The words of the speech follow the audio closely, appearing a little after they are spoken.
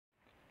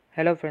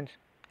Hello friends,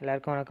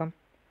 எல்லாருக்கும் வணக்கம்.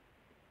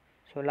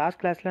 So last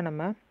கிளாஸில்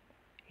நம்ம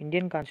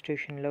இந்தியன்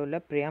கான்ஸ்டியூஷனில் உள்ள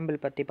ப்ரியாம்பிள்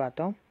பற்றி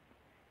பார்த்தோம்.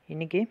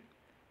 இன்றைக்கி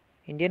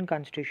இந்தியன்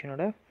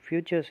கான்ஸ்டியூஷனோட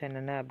ஃபியூச்சர்ஸ்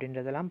என்னென்ன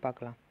அப்படின்றதெல்லாம்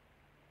பார்க்கலாம்.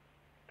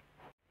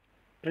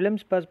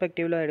 ப்ரிலிம்ஸ்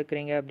பர்ஸ்பெக்டிவில்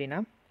எடுக்கிறீங்க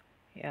அப்படின்னா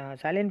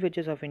salient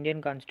features of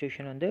Indian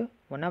constitution வந்து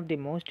one of the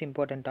most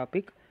important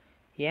topic.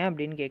 ஏன்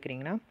அப்படின்னு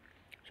கேட்குறீங்கன்னா,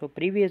 ஸோ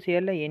ப்ரீவியஸ்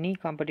இயரில் எனி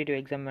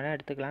காம்படிட்டிவ் எக்ஸாம் வேணால்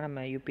எடுத்துக்கலாம்.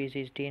 நம்ம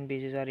UPSC,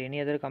 TNPSC or any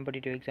other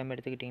competitive exam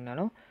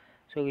எடுத்துக்கிட்டிங்கனாலும்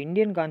so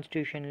Indian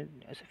constitution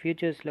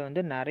ஃபியூச்சர்ஸில்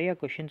வந்து நிறைய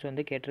கொஷின்ஸ்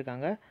வந்து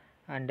கேட்டிருக்காங்க.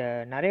 அண்டு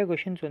நிறைய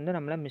கொஷின்ஸ் வந்து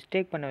நம்மளை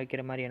மிஸ்டேக் பண்ண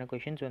வைக்கிற மாதிரியான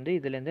கொஷின்ஸ் வந்து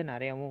இதுலேருந்து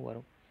நிறையாவும்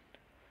வரும்.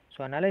 ஸோ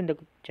அதனால் இந்த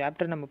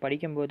சாப்டர் நம்ம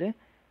படிக்கும்போது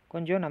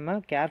கொஞ்சம் நம்ம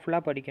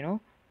கேர்ஃபுல்லாக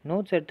படிக்கணும்.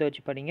 நோட்ஸ் எடுத்து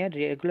வச்சு படிங்க.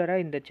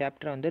 ரெகுலராக இந்த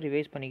சாப்டரை வந்து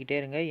ரிவைஸ் பண்ணிக்கிட்டே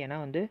இருங்க. ஏன்னா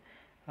வந்து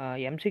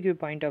எம்சிக்யூ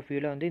பாயிண்ட் ஆஃப்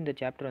வியூவில் வந்து இந்த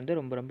சாப்டர் வந்து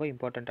ரொம்ப ரொம்ப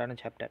இம்பார்ட்டண்ட்டான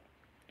chapter.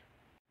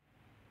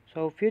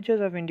 So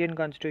features of Indian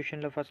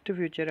கான்ஸ்டியூஷனில் first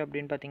future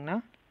அப்படின்னு பார்த்தீங்கன்னா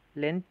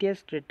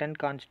லென்த்தியஸ்ட் ரிட்டன்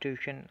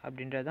கான்ஸ்டியூஷன்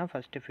அப்படின்றது தான்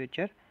ஃபஸ்ட்டு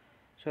ஃபியூச்சர்.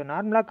 ஸோ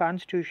நார்மலாக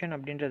கான்ஸ்டியூஷன்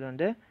அப்படின்றது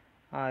வந்து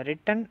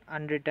ரிட்டன்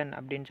அன்ரிட்டன்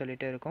அப்படின்னு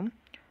சொல்லிட்டு இருக்கும்.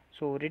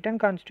 ஸோ ரிட்டன்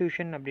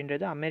கான்ஸ்டியூஷன்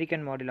அப்படின்றது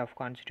American model of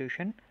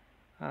constitution.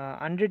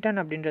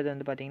 Unwritten அப்படின்றது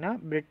வந்து பார்த்திங்கன்னா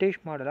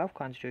British model of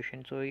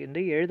constitution. So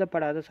வந்து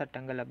எழுதப்படாத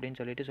சட்டங்கள் அப்படின்னு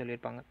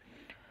சொல்லியிருப்பாங்க.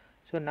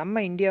 ஸோ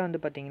நம்ம இந்தியா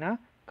வந்து பார்த்திங்கன்னா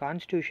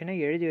கான்ஸ்டியூஷனை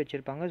எழுதி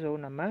வச்சுருப்பாங்க. ஸோ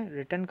நம்ம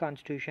ரிட்டன்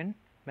கான்ஸ்டியூஷன்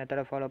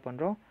மெத்தடை ஃபாலோ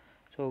பண்ணுறோம்.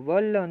 ஸோ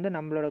வேர்ல்டில் வந்து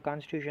நம்மளோட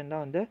கான்ஸ்டியூஷன்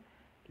தான் வந்து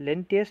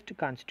லென்த்தியஸ்ட்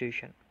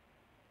கான்ஸ்டியூஷன்.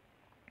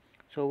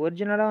 ஸோ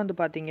ஒரிஜினலாக வந்து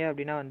பார்த்தீங்க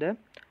அப்படின்னா வந்து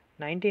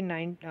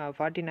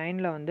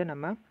 1949 வந்து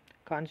நம்ம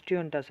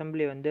கான்ஸ்டியூண்ட்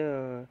அசம்பிளி வந்து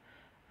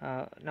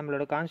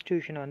நம்மளோட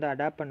கான்ஸ்டியூஷனை வந்து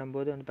அடாப்ட்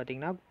பண்ணும்போது வந்து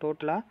பார்த்திங்கன்னா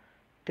டோட்டலாக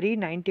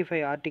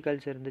 395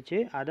 ஆர்டிகல்ஸ் இருந்துச்சு.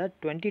 அதை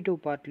 22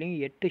 பார்ட்லேயும்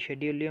 8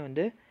 ஷெட்யூல்லையும்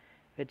வந்து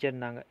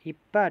வச்சுருந்தாங்க.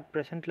 இப்போ அட்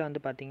ப்ரெசென்ட்டில்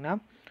வந்து பார்த்திங்கன்னா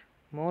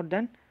மோர்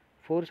தென்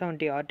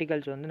 470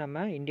 ஆர்டிகல்ஸ் வந்து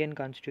நம்ம இந்தியன்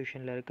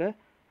கான்ஸ்டியூஷனில் இருக்குது.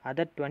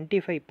 அதை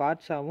 25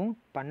 பார்ட்ஸாகவும்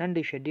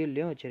 12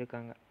 ஷெட்யூல்லையும்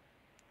வச்சுருக்காங்க.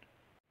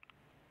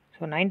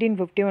 ஸோ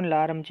 1951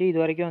 ஆரம்பித்து இது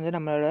வரைக்கும் வந்து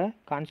நம்மளோட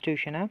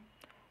கான்ஸ்டியூஷனை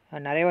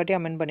நிறைய வாட்டி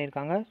அமெண்ட்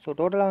பண்ணியிருக்காங்க. ஸோ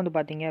டோட்டலாக வந்து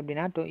பார்த்திங்க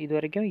அப்படின்னா இது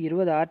வரைக்கும்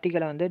 20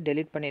 ஆர்டிக்கலை வந்து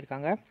டெலீட்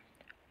பண்ணியிருக்காங்க.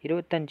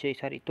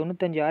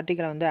 95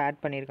 ஆர்டிக்கலை வந்து ஆட்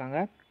பண்ணியிருக்காங்க.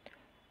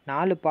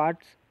 4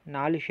 பார்ட்ஸ்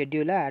 4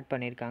 ஷெட்யூலை ஆட்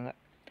பண்ணியிருக்காங்க.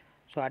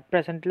 ஸோ அட்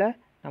ப்ரெசென்ட்டில்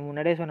நம்ம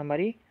முன்னாடியே சொன்ன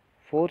மாதிரி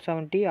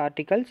 470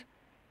 ஆர்டிகல்ஸ்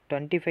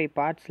 25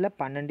 பார்ட்ஸில்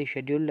 12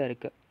 ஷெட்யூலில்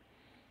இருக்குது.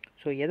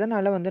 ஸோ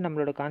எதனால் வந்து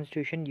நம்மளோட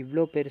கான்ஸ்டியூஷன்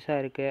இவ்வளோ பெருசாக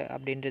இருக்குது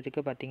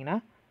அப்படின்றதுக்கு பார்த்திங்கன்னா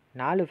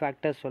 4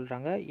 ஃபேக்டர்ஸ்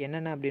சொல்கிறாங்க.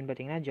 என்னென்ன அப்படின்னு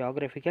பார்த்தீங்கன்னா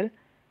geographical,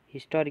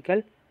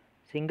 historical,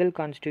 single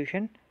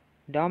constitution,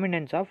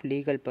 dominance of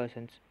legal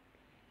persons.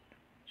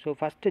 So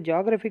first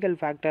geographical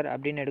factor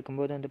அப்படின்னு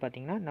எடுக்கும்போது வந்து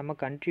பார்த்திங்கன்னா நம்ம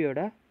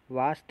கண்ட்ரியோட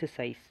வாஸ்ட்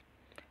சைஸ்.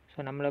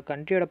 ஸோ நம்மளோட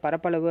கண்ட்ரியோட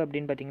பரப்பளவு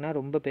அப்படின்னு பார்த்திங்கன்னா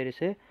ரொம்ப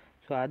பெருசு.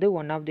 ஸோ அது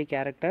one of the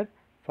character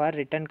for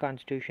return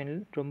constitution,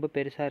 ரொம்ப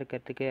பெருசாக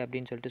இருக்கிறதுக்கு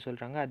அப்படின்னு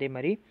சொல்கிறாங்க. அதே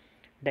மாதிரி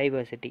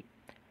டைவர்சிட்டி,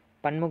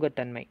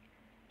 பன்முகத்தன்மை.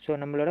 ஸோ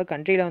நம்மளோட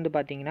கண்ட்ரியில் வந்து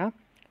பார்த்திங்கன்னா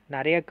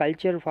நிறைய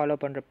கல்ச்சர் ஃபாலோ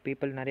பண்ணுற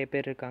பீப்புள் நிறைய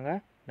பேர் இருக்காங்க.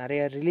 நிறைய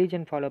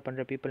ரிலீஜன் ஃபாலோ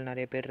பண்ணுற பீப்புள்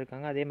நிறைய பேர்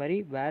இருக்காங்க. அதே மாதிரி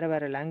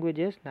வேறு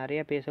லாங்குவேஜஸ் நிறைய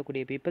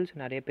பேசக்கூடிய பீப்புள்ஸ்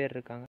நிறைய பேர்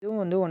இருக்காங்க.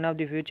 இதுவும் வந்து one of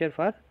the future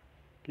for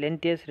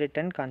lengthiest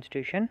return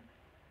constitution.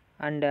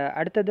 And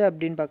அடுத்தது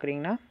அப்படின்னு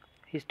பார்க்குறீங்கன்னா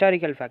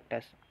ஹிஸ்டாரிக்கல்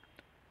ஃபேக்டர்ஸ்.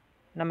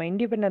 நம்ம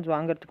இண்டிபெண்டன்ஸ்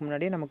வாங்குறதுக்கு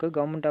முன்னாடி நமக்கு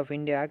கவர்மெண்ட் ஆஃப்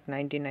இந்தியா ஆக்ட்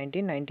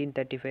 1919,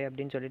 1935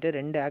 அப்படின்னு சொல்லிட்டு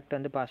 2 ஆக்ட்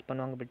வந்து பாஸ்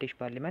பண்ணுவாங்க பிரிட்டிஷ்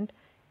பார்லிமெண்ட்.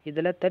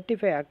 இதில்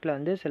 35 ஆக்டில்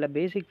வந்து சில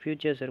பேசிக்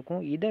ஃபியூச்சர்ஸ்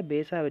இருக்கும். இதை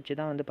பேஸாக வச்சு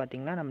தான் வந்து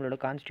பார்த்திங்கன்னா நம்மளோட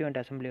கான்ஸ்டியூண்ட்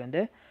அசம்பிளி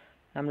வந்து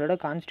நம்மளோட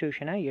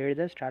கான்ஸ்டியூஷனை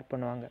எழுத ஸ்டார்ட்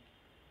பண்ணுவாங்க.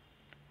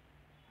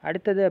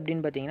 அடுத்தது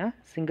அப்படின்னு பார்த்திங்கன்னா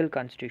சிங்கிள்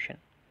கான்ஸ்டியூஷன்.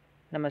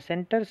 நம்ம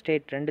சென்டர்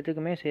ஸ்டேட்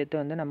ரெண்டுத்துக்குமே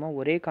சேர்த்து வந்து நம்ம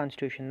ஒரே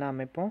கான்ஸ்டியூஷன் தான்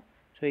அமைப்போம்.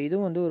 ஸோ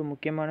இதுவும் வந்து ஒரு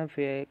முக்கியமான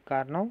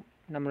காரணம்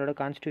நம்மளோட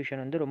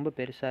கான்ஸ்டியூஷன் வந்து ரொம்ப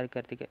பெருசாக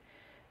இருக்கிறதுக்கு.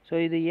 ஸோ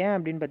இது ஏன்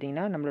அப்படின்னு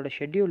பார்த்திங்கன்னா நம்மளோட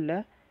ஷெட்யூலில்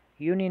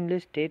union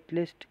list, state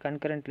list,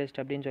 concurrent list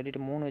அப்படின்னு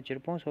சொல்லிட்டு 3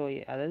 வச்சுருப்போம். ஸோ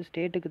அதாவது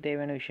ஸ்டேட்டுக்கு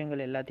தேவையான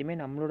விஷயங்கள் எல்லாத்தையுமே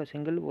நம்மளோட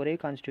ஒரே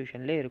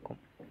கான்ஸ்டியூஷன்லேயே இருக்கும்.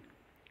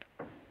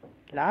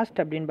 லாஸ்ட்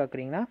அப்படின்னு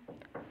பார்க்குறீங்கன்னா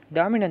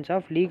டாமினன்ஸ்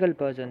ஆஃப் லீகல்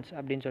பர்சன்ஸ்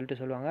அப்படின்னு சொல்லிட்டு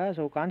சொல்லுவாங்க.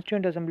 ஸோ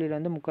கான்ஸ்டியூண்ட் அசம்பிளியில்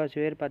வந்து முக்கால்வாசி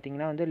பேர்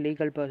பார்த்திங்கன்னா வந்து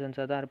லீகல்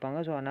பர்சன்ஸாக தான் இருப்பாங்க.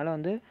 ஸோ அதனால்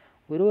வந்து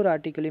ஒரு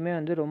ஆர்டிக்கிளையுமே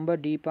வந்து ரொம்ப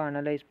டீப்பாக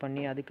அனலைஸ்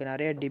பண்ணி அதுக்கு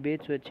நிறைய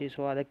டிபேட்ஸ் வச்சு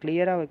ஸோ அதை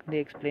கிளியராக வந்து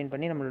எக்ஸ்பிளைன்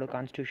பண்ணி நம்மளோட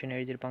கான்ஸ்டியூஷன்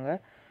எழுதியிருப்பாங்க.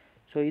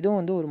 ஸோ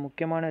இதுவும் வந்து ஒரு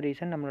முக்கியமான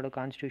ரீசன் நம்மளோட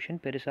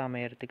கான்ஸ்டியூஷன் பெருசாக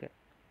அமையறதுக்கு.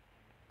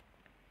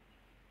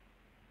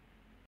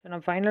 ஸோ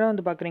நம்ம ஃபைனலாக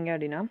வந்து பார்க்குறீங்க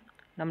அப்படின்னா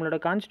நம்மளோட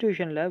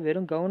கான்ஸ்டியூஷனில்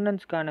வெறும்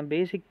கவர்னன்ஸ்க்கான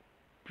பேசிக்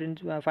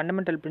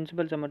ஃபண்டமெண்டல்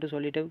பிரின்சிபல்ஸை மட்டும்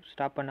சொல்லிவிட்டு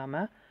ஸ்டாப்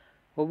பண்ணாமல்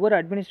ஒவ்வொரு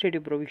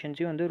அட்மினிஸ்ட்ரேட்டிவ்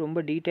ப்ரொவிஷன்ஸையும் வந்து ரொம்ப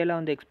டீட்டெயிலாக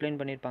வந்து எக்ஸ்பிளைன்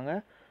பண்ணியிருப்பாங்க.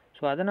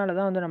 ஸோ அதனால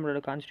தான் வந்து நம்மளோட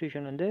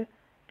கான்ஸ்டியூஷன் வந்து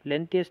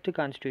லென்த்தியஸ்ட்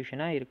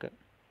கான்ஸ்டியூஷனாக இருக்குது.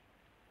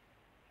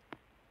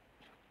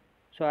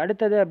 ஸோ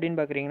அடுத்தது அப்படின்னு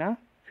பார்க்குறீங்கன்னா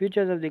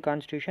features of the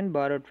constitution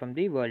borrowed from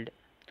the world.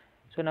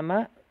 So நம்ம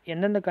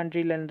எந்தெந்த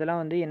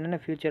கண்ட்ரிலேருந்துலாம் வந்து என்னென்ன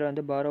ஃபியூச்சரை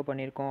வந்து பாரோ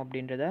பண்ணியிருக்கோம்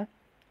அப்படின்றத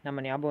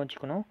நம்ம ஞாபகம்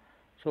வச்சுக்கணும்.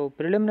 ஸோ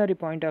ப்ரிலிமினரி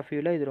பாயிண்ட் ஆஃப்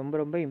வியூவில் இது ரொம்ப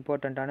ரொம்ப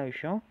இம்பார்ட்டண்ட்டான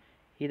விஷயம்.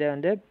 இதை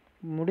வந்து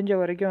முடிஞ்ச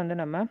வரைக்கும் வந்து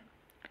நம்ம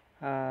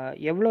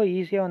எவ்வளோ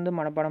ஈஸியாக வந்து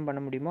மனப்பாடம் பண்ண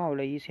முடியுமோ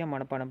அவ்வளோ ஈஸியாக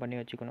மனப்பாடம் பண்ணி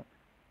வச்சுக்கணும்.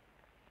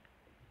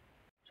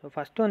 ஸோ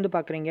ஃபஸ்ட்டு வந்து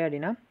பார்க்குறீங்க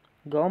அப்படின்னா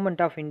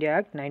government of India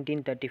act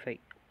 1935.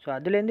 So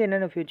அதுலேருந்து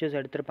என்னென்ன ஃபியூச்சர்ஸ்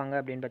எடுத்திருப்பாங்க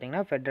அப்படின்னு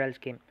பார்த்தீங்கன்னா ஃபெட்ரல்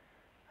ஸ்கீம்,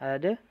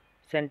 அதாவது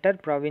சென்டர்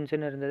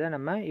ப்ராவின்ஸ்னு இருந்ததை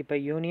நம்ம இப்போ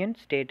யூனியன்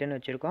ஸ்டேட்டுன்னு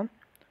வச்சுருக்கோம்.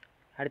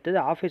 அடுத்தது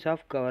office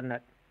of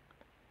governor,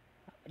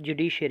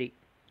 judiciary,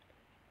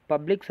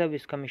 public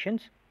service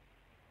commissions,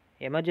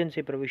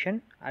 emergency provision,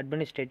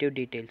 administrative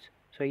details.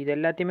 So இது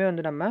எல்லாத்தையுமே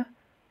வந்து நம்ம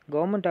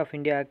கவர்மெண்ட் ஆஃப்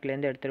இந்தியா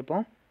ஆக்ட்லேருந்து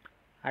எடுத்திருப்போம்.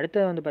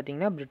 அடுத்தது வந்து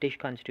பார்த்திங்கன்னா பிரிட்டிஷ்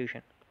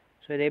கான்ஸ்டியூஷன்.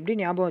 ஸோ இதை எப்படி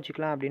ஞாபகம்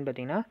வச்சுக்கலாம் அப்படின்னு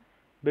பார்த்தீங்கன்னா,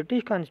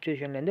 பிரிட்டிஷ்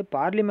கான்ஸ்டியூஷன்லேருந்து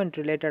பார்லிமெண்ட்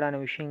ரிலேட்டடான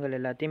விஷயங்கள்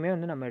எல்லாத்தையுமே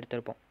வந்து நம்ம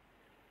எடுத்திருப்போம்.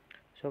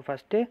 ஸோ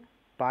ஃபஸ்ட்டு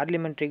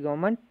பார்லிமெண்ட்ரி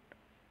கவர்மெண்ட்,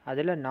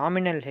 அதில்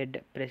nominal head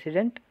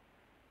president,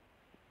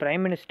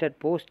 prime minister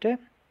post,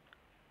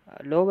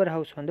 lower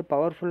house வந்து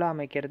பவர்ஃபுல்லாக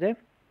அமைக்கிறது,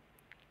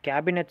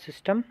 cabinet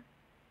system,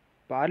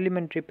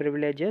 parliamentary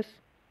privileges,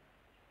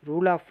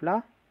 rule of law,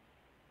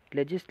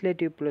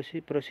 legislative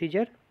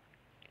procedure,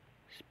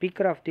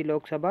 speaker of the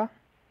Lok Sabha,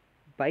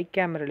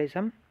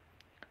 பைகேமரலிசம்,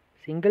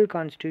 single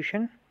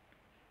constitution,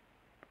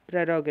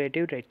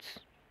 ப்ரெரோகேட்டிவ் rights.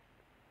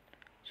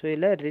 So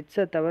இதில்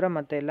ரிட்ஸை தவிர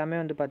மற்ற எல்லாமே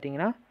வந்து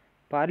பார்த்திங்கன்னா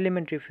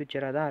பார்லிமெண்ட்ரி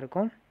ஃபியூச்சராக தான்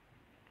இருக்கும்.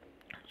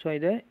 ஸோ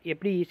இதை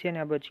எப்படி ஈஸியாக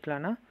ஞாபகம்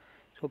வச்சுக்கலான்னா,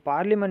 ஸோ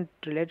பார்லிமெண்ட்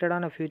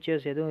ரிலேட்டடான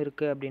ஃபியூச்சர்ஸ் எதுவும்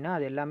இருக்குது அப்படின்னா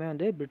அது எல்லாமே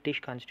வந்து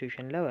பிரிட்டிஷ்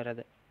கான்ஸ்டியூஷனில்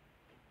வருது.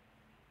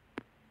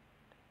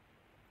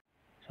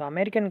 ஸோ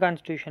அமெரிக்கன்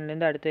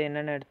கான்ஸ்டியூஷன்லேருந்து அடுத்து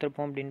என்னென்ன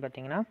எடுத்திருப்போம் அப்படின்னு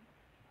பார்த்தீங்கன்னா,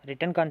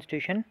 return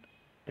constitution,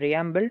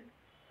 Preamble,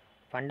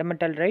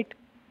 fundamental right,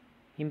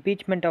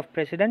 impeachment of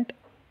president,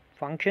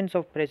 functions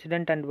of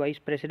president and vice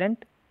president,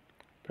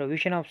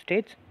 provision of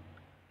states,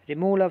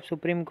 removal of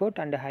Supreme Court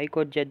and High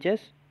Court judges,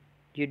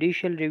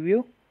 judicial review,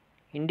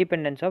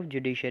 independence of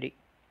judiciary.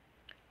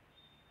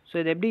 So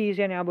இது எப்படி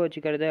ஈஸியாக ஞாபகம்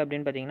வச்சுக்கிறது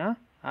அப்படின்னு பார்த்தீங்கன்னா,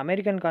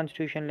 American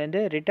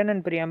கான்ஸ்டியூஷன்லேருந்து return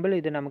and preamble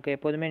இது நமக்கு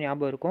எப்போதுமே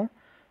ஞாபகம் இருக்கும்.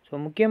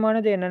 ஸோ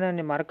முக்கியமானது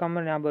என்னென்ன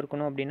மறக்காமல் ஞாபகம்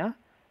இருக்கணும் அப்படின்னா,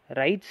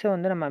 ரைட்ஸை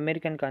வந்து நம்ம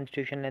அமெரிக்கன்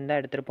கான்ஸ்டியூஷன்லேருந்து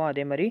தான் எடுத்திருப்போம்.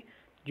 அதே மாதிரி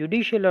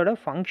ஜுடிஷியலோட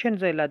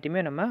ஃபங்க்ஷன்ஸ்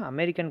எல்லாத்தையுமே நம்ம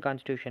அமெரிக்கன்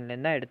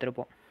கான்ஸ்டியூஷன்லேருந்து தான்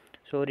எடுத்திருப்போம்.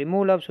 So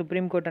removal of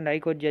supreme court and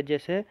high court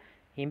judges,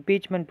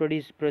 impeachment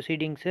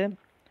proceedings,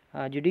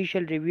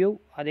 judicial review,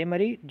 அதே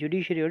மாதிரி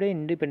ஜுடிஷியரியோட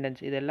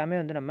இண்டிபெண்டன்ஸ், இது எல்லாமே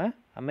வந்து நம்ம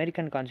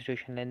அமெரிக்கன்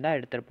கான்ஸ்டியூஷன்லேருந்து தான்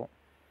எடுத்திருப்போம்.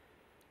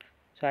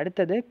 ஸோ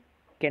அடுத்தது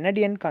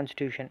Canadian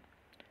constitution.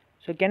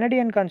 So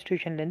Canadian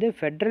கான்ஸ்டியூஷன்லேருந்து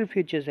Federal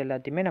features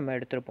எல்லாத்தையுமே நம்ம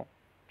எடுத்திருப்போம்.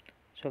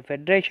 So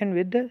federation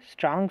with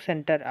strong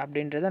centre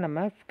அப்படின்றத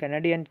நம்ம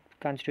கெனடியன்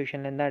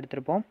கான்ஸ்டியூஷன்லேருந்து தான்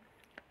எடுத்திருப்போம்.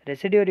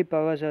 ரெசிடியூரி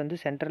பவர்ஸை வந்து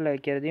சென்டரில்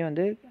வைக்கிறதையும்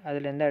வந்து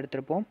அதுலேருந்து தான்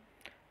எடுத்திருப்போம்.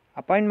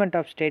 Appointment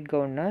of state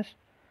governors,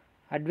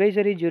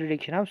 advisory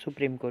jurisdiction of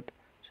supreme court.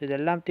 So இது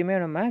எல்லாத்தையுமே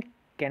நம்ம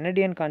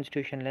கெனடியன்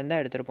கான்ஸ்டியூஷன்லேருந்து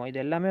தான் எடுத்திருப்போம். இது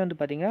எல்லாமே வந்து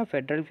பார்த்திங்கன்னா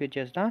ஃபெட்ரல்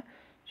ஃபியூச்சர்ஸ் தான்.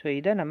 ஸோ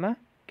இதை நம்ம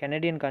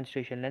கெனடியன்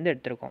கான்ஸ்டியூஷன்லேருந்து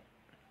எடுத்திருக்கோம்.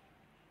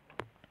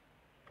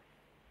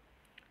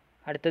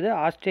 அடுத்தது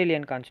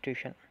ஆஸ்திரேலியன்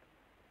கான்ஸ்டியூஷன்.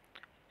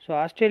 ஸோ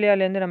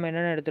ஆஸ்திரேலியாவிலேருந்து நம்ம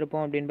என்னென்ன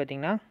எடுத்திருப்போம் அப்படின்னு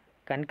பார்த்திங்கன்னா,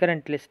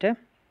 concurrent list,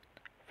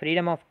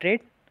 freedom of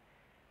trade,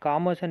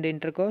 commerce and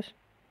intercourse,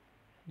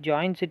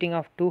 joint sitting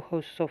of two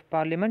houses of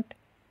parliament,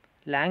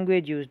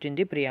 language used in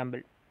the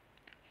preamble.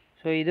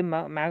 So இது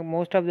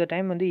மோஸ்ட் ஆஃப் த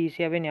டைம் வந்து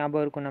ஈஸியாகவே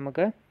ஞாபகம் இருக்கும்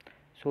நமக்கு.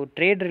 ஸோ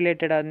ட்ரேட்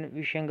ரிலேட்டடான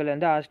விஷயங்கள்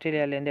வந்து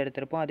ஆஸ்திரேலியாவிலேருந்து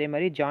எடுத்திருப்போம். அதே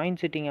மாதிரி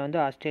ஜாயின்ட் சிட்டிங்கை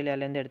வந்து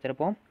ஆஸ்திரேலியாவிலேருந்து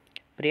எடுத்திருப்போம்.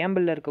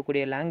 ப்ரியாம்பிளில்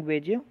இருக்கக்கூடிய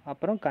லாங்குவேஜும்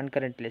அப்புறம்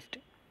கன்கரண்ட் லிஸ்ட்.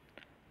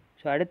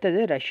 ஸோ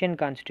அடுத்தது ரஷ்யன்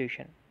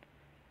கான்ஸ்டியூஷன்.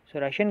 ஸோ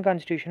ரஷ்யன்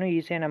கான்ஸ்டியூஷனும்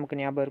ஈஸியாக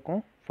நமக்கு ஞாபகம்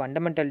இருக்கும்.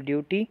 ஃபண்டமெண்டல்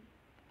டியூட்டி,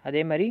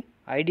 அதே மாதிரி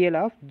ideal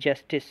of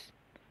justice.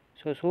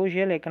 So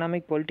social,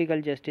 economic,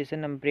 political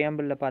ஜஸ்டிஸ்ன்னு நம்ம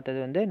ப்ரியாம்பிளில் பார்த்தது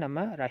வந்து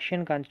நம்ம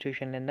ரஷ்யன்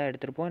கான்ஸ்டியூஷன்லேருந்து தான்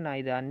எடுத்திருப்போம். நான்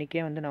இது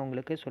அன்றைக்கே வந்து நான்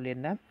உங்களுக்கு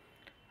சொல்லியிருந்தேன்.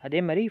 அதே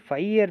மாதிரி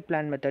 5 இயர்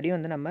பிளான் மெத்தடையும்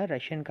வந்து நம்ம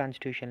ரஷ்யன்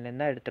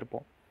கான்ஸ்டியூஷன்லேருந்து தான்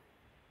எடுத்திருப்போம்.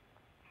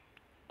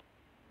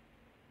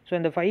 ஸோ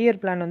இந்த 5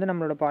 இயர் பிளான் வந்து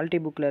நம்மளோட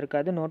பாலிட்டி புக்கில்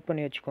இருக்காது, நோட்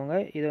பண்ணி வச்சுக்கோங்க.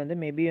 இது வந்து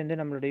மேபி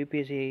வந்து நம்மளோட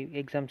UPSC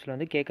எக்ஸாம்ஸில்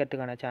வந்து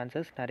கேட்கறதுக்கான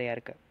சான்சஸ் நிறையா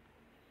இருக்குது.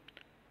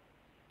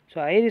 ஸோ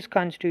ஐரிஷ்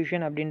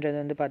கான்ஸ்டியூஷன் அப்படின்றது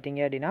வந்து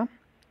பார்த்திங்க அப்படின்னா,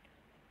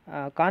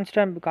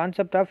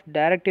 கான்செப்ட் ஆஃப்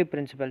டைரக்டிவ்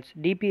பிரின்சிபல்ஸ்,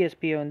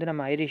 DPSPயை வந்து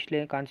நம்ம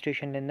ஐரிஷ்லேயே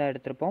கான்ஸ்டியூஷன்லேருந்து தான்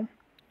எடுத்திருப்போம்.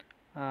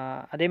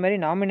 அதே மாதிரி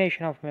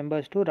nomination of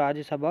members to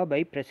Rajya Sabha by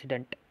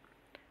president,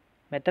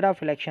 method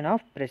of election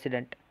of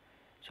president.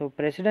 So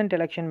president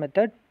election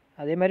method,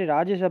 அதே மாதிரி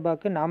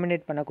ராஜ்யசபாவுக்கு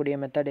நாமினேட் பண்ணக்கூடிய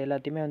மெத்தட்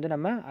எல்லாத்தையுமே வந்து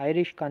நம்ம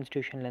ஐரிஷ்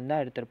கான்ஸ்டியூஷன்லேருந்து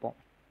தான் எடுத்திருப்போம்.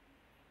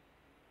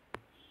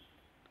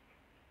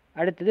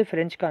 அடுத்தது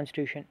ஃப்ரெஞ்ச்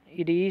கான்ஸ்டியூஷன்.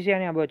 இது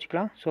ஈஸியாக ஞாபகம்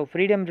வச்சுக்கலாம். ஸோ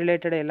ஃப்ரீடம்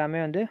ரிலேட்டட்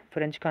எல்லாமே வந்து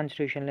ஃப்ரெஞ்ச்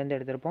கான்ஸ்டியூஷன்லேருந்து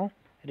எடுத்திருப்போம்.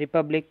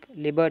 ரிப்பப்ளிக்,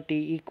 லிபர்ட்டி,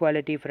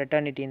 ஈக்குவாலிட்டி,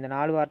 ஃப்ரெட்டர்னிட்டி, இந்த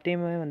 4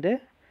 வார்த்தையுமே வந்து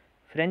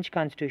ஃப்ரெஞ்ச்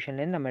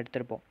கான்ஸ்டியூஷன்லேருந்து நம்ம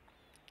எடுத்திருப்போம்.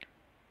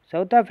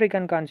 சவுத்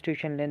ஆஃப்ரிக்கன்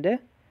கான்ஸ்டியூஷன்லேருந்து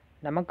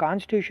நம்ம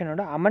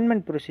கான்ஸ்டியூஷனோட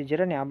அமெண்ட்மெண்ட்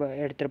ப்ரொசீஜரை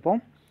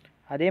எடுத்திருப்போம்.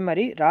 அதே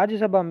மாதிரி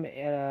ராஜ்யசபா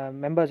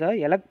மெம்பர்ஸை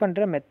எலெக்ட்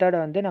பண்ணுற மெத்தடை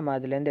வந்து நம்ம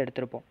அதுலேருந்து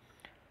எடுத்திருப்போம்.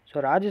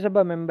 ஸோ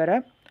ராஜ்யசபா மெம்பரை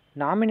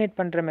நாமினேட்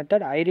பண்ணுற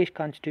மெத்தட் ஐரிஷ்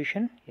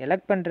கான்ஸ்டியூஷன்,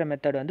 எலெக்ட் பண்ணுற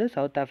மெத்தட் வந்து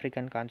சவுத்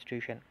ஆஃப்ரிக்கன்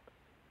கான்ஸ்டியூஷன்.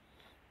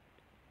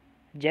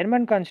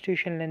 ஜெர்மன்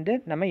கான்ஸ்டியூஷன்லேருந்து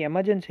நம்ம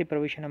எமர்ஜென்சி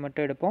ப்ரொவிஷனை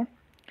மட்டும் எடுப்போம்.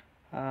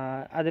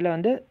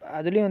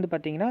 அதுலேயும் வந்து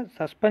பார்த்திங்கன்னா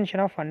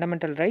suspension of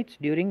fundamental rights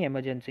during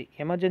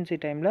emergency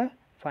டைமில்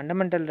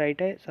ஃபண்டமெண்டல்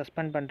ரைட்டை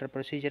சஸ்பெண்ட் பண்ணுற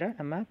ப்ரொசீஜரை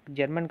நம்ம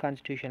ஜெர்மன்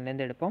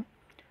கான்ஸ்டியூஷன்லேருந்து எடுப்போம்.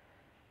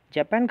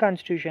 ஜப்பான்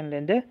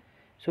கான்ஸ்டியூஷன்லேருந்து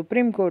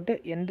சுப்ரீம் கோர்ட்டு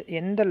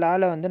எந்த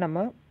லாவில் வந்து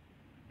நம்ம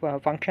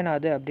ஃபங்க்ஷன்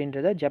ஆகுது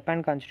அப்படின்றத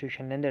ஜப்பான்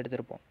கான்ஸ்டியூஷன்லேருந்து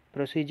எடுத்திருப்போம்.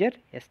 Procedure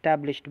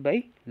established by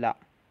law.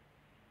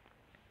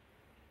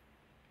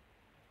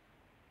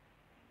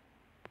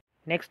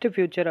 Next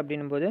future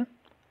அப்படின்னும்போது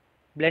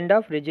blend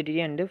of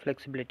rigidity and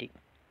flexibility.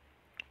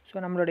 So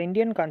நம்மளோட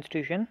இந்தியன்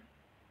கான்ஸ்டியூஷன்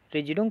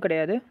ரிஜிடும்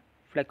கிடையாது,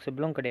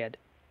 ஃப்ளெக்சிபிளும் கிடையாது.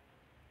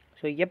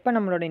 ஸோ எப்போ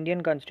நம்மளோட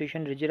இந்தியன்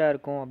கான்ஸ்டியூஷன் ரிஜிடாக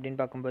இருக்கும் அப்படின்னு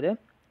பார்க்கும்போது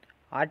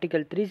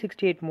ஆர்டிகல்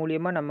 368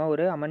 மூலியமாக நம்ம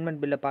ஒரு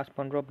அமெண்ட்மெண்ட் பில்லை பாஸ்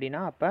பண்ணுறோம்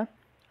அப்படின்னா அப்போ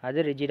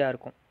அது ரிஜிடாக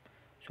இருக்கும்.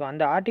 ஸோ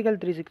அந்த ஆர்டிகல்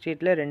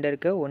 368 ரெண்டு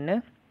இருக்குது. ஒன்று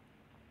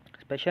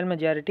special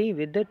majority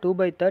with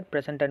 2/3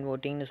 present and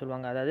votingனு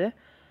சொல்லுவாங்க. அதாவது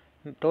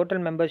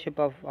டோட்டல்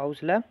மெம்பர்ஷிப் ஆஃப்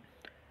ஹவுஸில்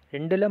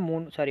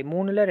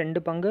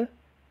 3/2 பங்கு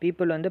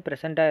பீப்புள் வந்து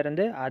ப்ரெசண்ட்டாக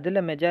இருந்து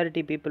அதில்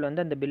மெஜாரிட்டி பீப்புள்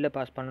வந்து அந்த பில்லை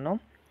பாஸ் பண்ணணும்.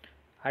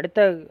 அடுத்த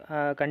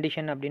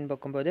கண்டிஷன் அப்படின்னு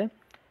பார்க்கும்போது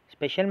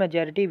special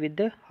majority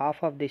with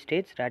half of the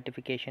states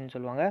ratification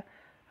சொல்லுவாங்க.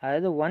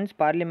 அதாவது ஒன்ஸ்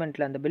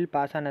பார்லிமெண்ட்டில் அந்த பில்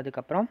பாஸ்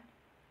ஆனதுக்கப்புறம்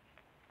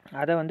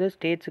அதை வந்து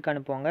ஸ்டேட்ஸுக்கு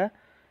அனுப்புவாங்க.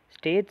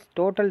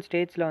 டோட்டல்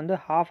ஸ்டேட்ஸில் வந்து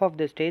ஹாஃப் ஆஃப்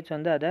தி ஸ்டேட்ஸ்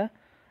வந்து அதை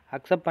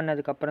அக்செப்ட்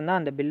பண்ணதுக்கப்புறம் தான்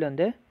அந்த பில்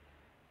வந்து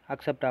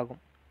அக்செப்ட் ஆகும்.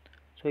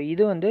 ஸோ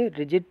இது வந்து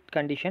ரிஜிட்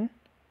கண்டிஷன்.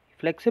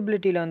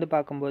 ஃப்ளெக்சிபிலிட்டியில் வந்து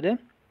பார்க்கும்போது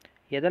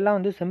எதெல்லாம்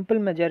வந்து சிம்பிள்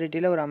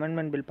மெஜாரிட்டியில் ஒரு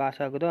அமெண்ட்மெண்ட் பில் பாஸ்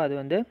ஆகுதோ அது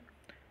வந்து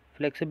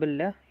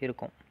ஃப்ளெக்சிபிளில்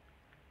இருக்கும்.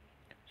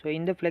 ஸோ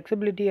இந்த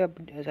ஃப்ளெக்சிபிலிட்டி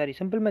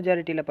சிம்பிள்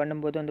மெஜாரிட்டியில்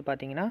பண்ணும்போது வந்து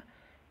பார்த்திங்கன்னா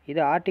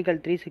இது ஆர்டிகல்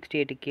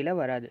 368 கீழே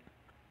வராது.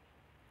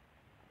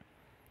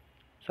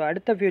 ஸோ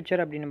அடுத்த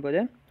ஃபியூச்சர்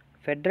அப்படின்னும்போது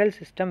Federal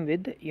system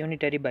with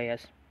unitary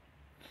bias.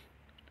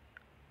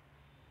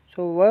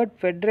 So word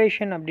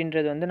federation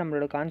அப்படின்றது வந்து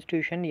நம்மளோட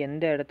கான்ஸ்டியூஷன்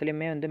எந்த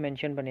இடத்துலையுமே வந்து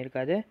மென்ஷன்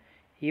பண்ணியிருக்காது.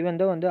 ஈவன்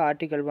தோ வந்து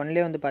ஆர்டிகல்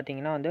 1லே வந்து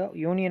பார்த்திங்கன்னா வந்து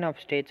யூனியன் ஆஃப்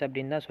ஸ்டேட்ஸ்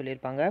அப்படின்னு தான்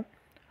சொல்லியிருப்பாங்க.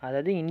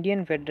 அதாவது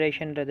இந்தியன்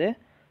ஃபெட்ரேஷன்றது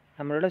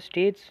நம்மளோட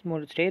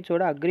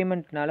ஸ்டேட்ஸோட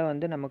அக்ரிமெண்ட்னால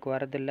வந்து நமக்கு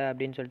வரதில்லை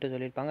அப்படின்னு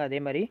சொல்லியிருப்பாங்க. அதே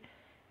மாதிரி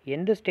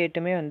எந்த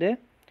ஸ்டேட்டுமே வந்து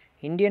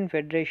இந்தியன்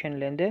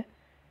ஃபெட்ரேஷன்லேருந்து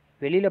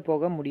வெளியில்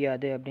போக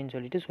முடியாது அப்படின்னு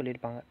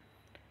சொல்லியிருப்பாங்க.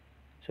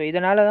 ஸோ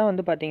இதனால தான்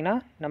வந்து பார்த்திங்கன்னா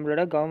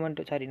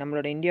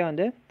நம்மளோட இந்தியா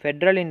வந்து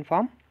Federal in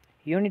form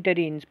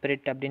unitary in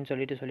spirit அப்படின்னு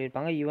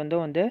சொல்லியிருப்பாங்க. ஈவன் தோ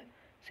வந்து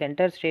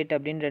சென்டர் ஸ்டேட்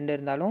அப்படின்னு ரெண்டு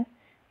இருந்தாலும்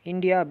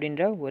இந்தியா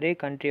அப்படின்ற ஒரே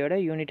கண்ட்ரியோட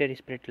யூனிட்டரி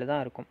ஸ்பிரிட்டில்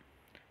தான் இருக்கும்.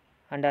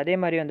 அண்ட் அதே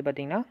மாதிரி வந்து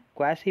பார்த்திங்கன்னா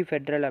குவாசி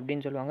ஃபெட்ரல்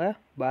அப்படின்னு சொல்லுவாங்க,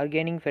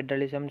 பார்கெனிங்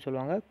ஃபெட்ரலிசம்னு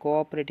சொல்லுவாங்க,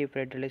 cooperative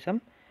federalism,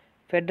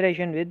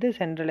 federation with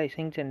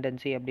centralising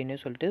tendency அப்படின்னு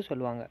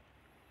சொல்லுவாங்க.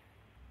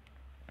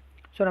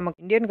 ஸோ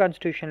நமக்கு இந்தியன்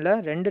கான்ஸ்டியூஷனில்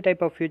 2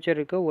 டைப் ஆஃப் ஃபியூச்சர்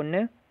இருக்குது.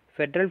 ஒன்று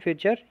ஃபெட்ரல்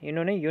ஃபியூச்சர்,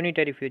 இன்னொன்று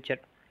யூனிட்டரி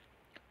ஃபியூச்சர்.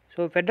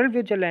 ஸோ ஃபெட்ரல்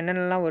ஃபியூச்சரில்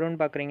என்னென்னலாம் வரும்னு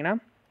பார்க்குறீங்கன்னா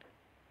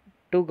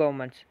 2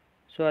 கவர்மெண்ட்ஸ்.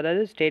 ஸோ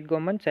அதாவது ஸ்டேட்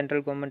கவர்மெண்ட்,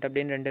 சென்ட்ரல் கவர்மெண்ட்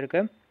அப்படின்னு 2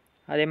 இருக்குது.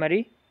 அதே மாதிரி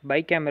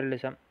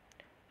பைகேமரலிசம்.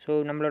 ஸோ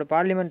நம்மளோட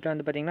பார்லிமெண்ட்டில்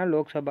வந்து பார்த்திங்கன்னா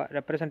லோக்சபா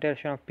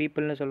ரெப்ரசன்டேஷன் ஆஃப்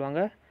பீப்புள்னு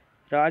சொல்லுவாங்க,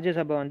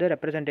 ராஜ்யசபா வந்து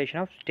ரெப்ரசன்டேஷன்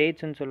ஆஃப்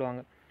ஸ்டேட்ஸ்ன்னு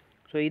சொல்லுவாங்க.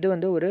 ஸோ இது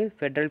வந்து ஒரு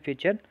ஃபெட்ரல்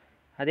ஃபியூச்சர்.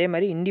 அதே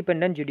மாதிரி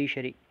இண்டிபெண்டன்ட்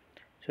ஜுடிஷியரி.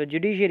 ஸோ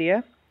ஜுடிஷியரியை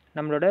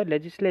நம்மளோட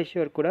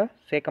லெஜிஸ்லேச்சர் கூட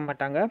சேர்க்க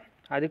மாட்டாங்க,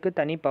 அதுக்கு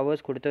தனி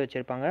பவர்ஸ் கொடுத்து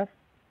வச்சுருப்பாங்க.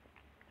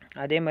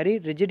 அதே மாதிரி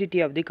rigidity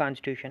of the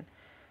constitution.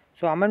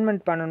 So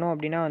amendment பண்ணணும்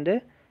அப்படின்னா வந்து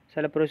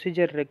சில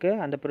ப்ரொசீஜர் இருக்குது,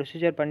 அந்த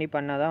ப்ரொசீஜர்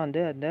பண்ணால் தான்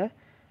வந்து அந்த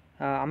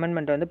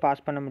அமெண்ட்மெண்ட்டை வந்து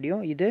பாஸ் பண்ண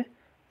முடியும். இது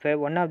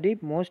one of the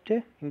most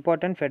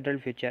important Federal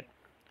future.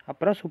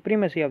 அப்புறம்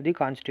supremacy of the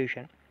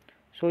constitution.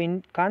 So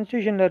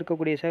கான்ஸ்டியூஷனில்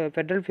இருக்கக்கூடிய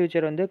ஃபெட்ரல்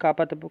ஃபியூச்சர் வந்து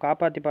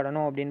காப்பாற்றி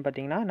படணும் அப்படின்னு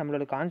பார்த்திங்கன்னா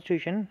நம்மளோட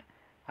கான்ஸ்டியூஷன்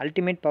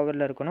அல்டிமேட்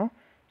பவரில் இருக்கணும்.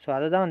 ஸோ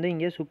அதை தான் வந்து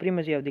இங்கே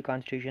சுப்ரீமசி ஆஃப் தி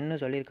கான்ஸ்டியூஷன்னு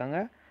சொல்லியிருக்காங்க.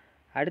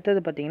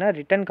 அடுத்தது பார்த்திங்கன்னா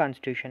ரிட்டன்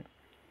கான்ஸ்டியூஷன்.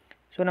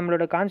 ஸோ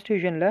நம்மளோட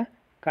கான்ஸ்டியூஷனில்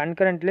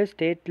concurrent list,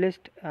 state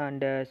list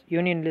and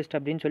union list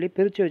அப்படின்னு சொல்லி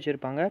பிரித்து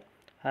வச்சுருப்பாங்க.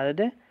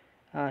 அதாவது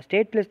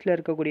ஸ்டேட் லிஸ்ட்டில்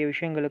இருக்கக்கூடிய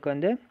விஷயங்களுக்கு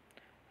வந்து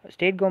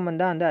ஸ்டேட்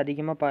கவர்மெண்ட் தான் வந்து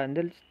அதிகமாக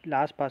வந்து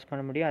லாஸ் பாஸ்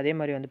பண்ண முடியும். அதே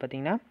மாதிரி வந்து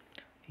பார்த்திங்கன்னா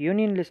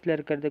யூனியன் லிஸ்ட்டில்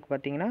இருக்கிறதுக்கு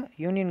பார்த்திங்கன்னா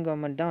யூனியன்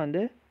கவர்மெண்ட் தான்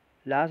வந்து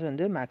லாஸ்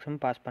வந்து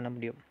மேக்ஸிமம் பாஸ் பண்ண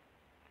முடியும்.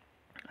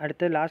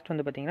 அடுத்து லாஸ்ட்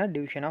வந்து பார்த்திங்கன்னா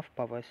டிவிஷன் ஆஃப்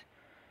பவர்ஸ்.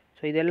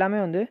 ஸோ இது எல்லாமே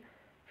வந்து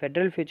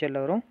ஃபெட்ரல்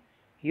ஃபியூச்சரில் வரும்.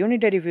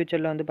 யூனிட்டரி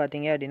ஃபியூச்சரில் வந்து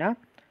பார்த்திங்க அப்படின்னா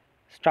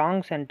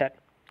ஸ்ட்ராங்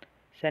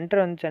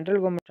சென்ட்ரல்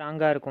கவர்மெண்ட்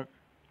ஸ்ட்ராங்காக இருக்கும்.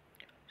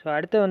 ஸோ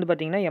அடுத்து வந்து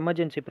பார்த்திங்கன்னா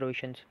எமர்ஜென்சி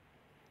ப்ரொவிஷன்ஸ்.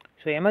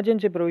 ஸோ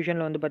எமர்ஜென்சி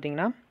ப்ரொவிஷனில் வந்து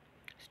பார்த்திங்கன்னா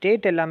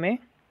ஸ்டேட் எல்லாமே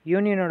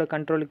யூனியனோட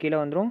கண்ட்ரோலுக்கு கீழே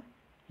வந்துடும்.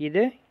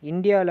 இது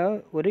இந்தியாவில்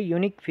ஒரு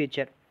யூனிக்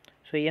ஃபீச்சர்.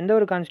 ஸோ எந்த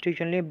ஒரு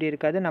கான்ஸ்டியூஷன்லேயும் இப்படி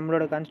இருக்காது.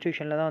 நம்மளோட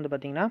கான்ஸ்டியூஷனில் தான் வந்து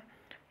பார்த்திங்கன்னா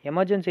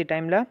எமர்ஜென்சி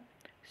டைமில்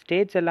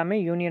ஸ்டேட்ஸ் எல்லாமே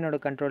யூனியனோட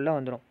கண்ட்ரோலில்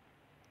வந்துடும்.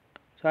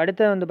 ஸோ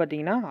அடுத்து வந்து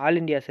பார்த்திங்கன்னா all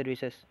India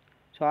services.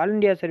 So all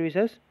India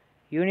services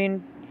union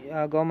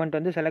government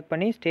வந்து செலக்ட்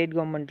பண்ணி ஸ்டேட்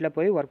கவர்மெண்ட்டில்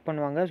போய் ஒர்க்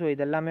பண்ணுவாங்க. ஸோ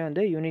இதெல்லாமே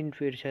வந்து யூனியன்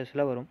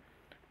ஃபீச்சர்ஸில் வரும்.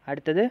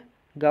 அடுத்தது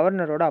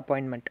கவர்னரோட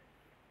அப்பாயின்மெண்ட்.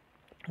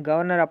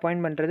 கவர்னர்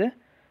அப்பாயின்ட் பண்ணுறது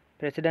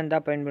பிரசிடெண்ட்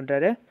தான் அப்பாயின்ட்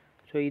பண்ணுறாரு.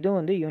 ஸோ இதுவும்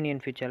வந்து யூனியன்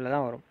ஃபீச்சரில்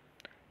தான் வரும்.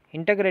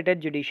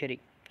 இன்டகிரேட்டட் ஜுடிஷியரி,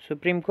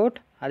 சுப்ரீம் கோர்ட்,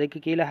 அதுக்கு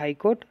கீழே ஹை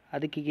கோர்ட்,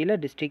 அதுக்கு கீழே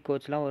டிஸ்ட்ரிக்ட்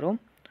கோர்ட்ஸ்லாம் வரும்.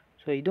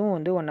 ஸோ இதுவும்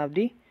வந்து ஒன் ஆஃப்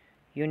தி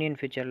யூனியன்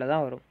ஃபீச்சரில்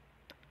தான் வரும்.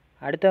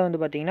 அடுத்து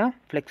வந்து பார்த்திங்கன்னா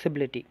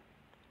ஃப்ளெக்சிபிலிட்டி.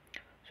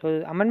 ஸோ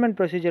அமெண்ட்மெண்ட்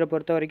ப்ரொசீஜரை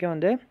பொறுத்த வரைக்கும்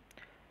வந்து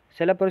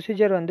சில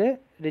ப்ரொசீஜர் வந்து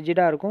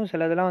ரிஜிடாக இருக்கும்,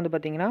 சிலதெல்லாம் வந்து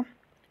பார்த்திங்கன்னா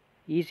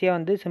ஈஸியாக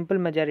வந்து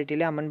சிம்பிள்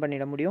மெஜாரிட்டியிலே அமெண்ட்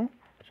பண்ணிட முடியும்.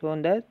 ஸோ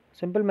இந்த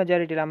சிம்பிள்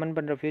மெஜாரிட்டியில் அமெண்ட்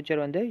பண்ணுற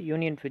ஃபியூச்சர் வந்து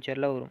யூனியன்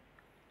ஃபியூச்சரில் வரும்.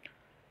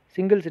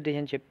 சிங்கிள்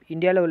சிட்டிசன்ஷிப்,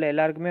 இந்தியாவில் உள்ள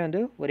எல்லாருக்குமே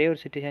வந்து ஒரே ஒரு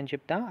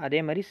சிட்டிசன்ஷிப் தான். அதே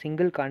மாதிரி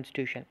single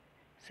constitution,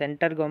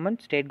 centre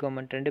government state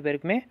government ரெண்டு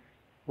பேருக்குமே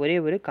ஒரே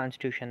ஒரு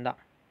கான்ஸ்டியூஷன் தான்.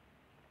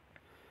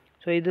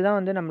 ஸோ இதுதான்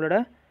வந்து நம்மளோட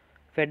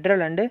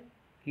ஃபெட்ரல் அண்டு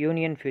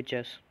யூனியன்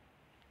ஃபியூச்சர்ஸ்.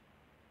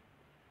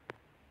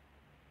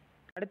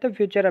 அடுத்த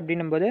ஃபியூச்சர்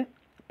அப்படின்னும்போது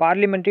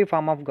பார்லிமெண்ட்ரி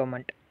ஃபார்ம் ஆஃப்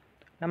கவர்மெண்ட்.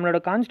 நம்மளோட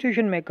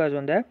கான்ஸ்டியூஷன் மேக்கர்ஸ்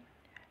வந்து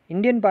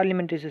இந்தியன்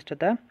பார்லிமெண்ட்ரி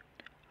சிஸ்டத்தை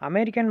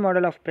அமெரிக்கன்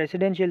மாடல் ஆஃப்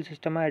பிரசிடென்ஷியல்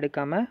சிஸ்டமாக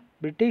எடுக்காமல்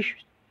பிரிட்டிஷ்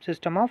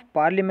சிஸ்டம் ஆஃப்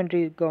பார்லிமெண்ட்ரி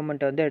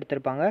கவர்மெண்ட்டை வந்து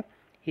எடுத்திருப்பாங்க.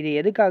 இது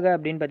எதுக்காக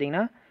அப்படின்னு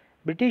பார்த்தீங்கன்னா,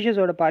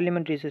 பிரிட்டிஷர்ஸோட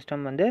பார்லிமெண்ட்ரி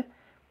சிஸ்டம் வந்து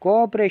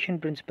கோஆப்ரேஷன்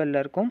பிரின்சிபலில்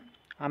இருக்கும்,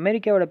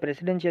 அமெரிக்காவோட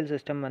பிரசிடென்ஷியல்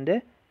சிஸ்டம் வந்து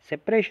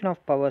செப்பரேஷன்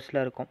ஆஃப் பவர்ஸில்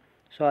இருக்கும்.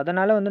 ஸோ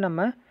அதனால் வந்து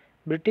நம்ம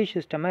பிரிட்டிஷ்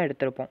சிஸ்டமை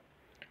எடுத்திருப்போம்.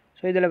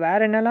 ஸோ இதில்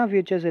வேறு என்னெல்லாம்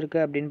ஃபியூச்சர்ஸ்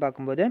இருக்குது அப்படின்னு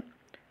பார்க்கும்போது,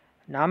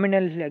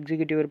 நாமினல்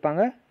எக்ஸிக்யூட்டிவ்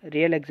இருப்பாங்க,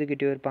 ரியல்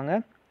எக்ஸிக்யூட்டிவ் இருப்பாங்க,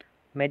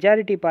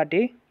 மெஜாரிட்டி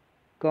பார்ட்டி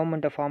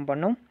கவர்மெண்ட்டை ஃபார்ம்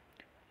பண்ணும்,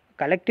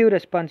 collective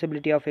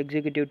responsibility of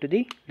executive to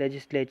the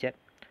legislature.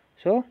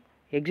 So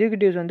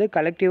executives வந்து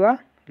கலெக்டிவாக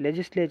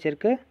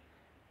லெஜிஸ்லேச்சருக்கு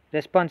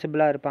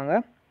ரெஸ்பான்சிபிளாக இருப்பாங்க.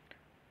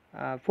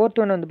 ஃபோர்த்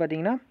ஒன் வந்து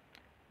பார்த்திங்கன்னா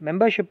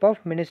membership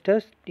of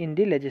ministers in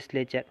the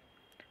legislature.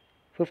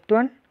 Fifth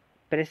one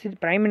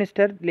prime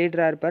minister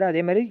லீடராக இருப்பார்.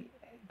 அதே மாதிரி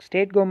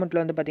ஸ்டேட்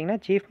கவர்மெண்ட்டில் வந்து பார்த்திங்கன்னா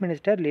சீஃப்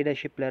மினிஸ்டர்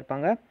லீடர்ஷிப்பில்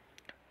இருப்பாங்க.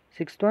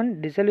 Sixth one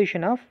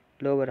dissolution of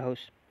lower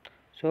house.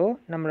 So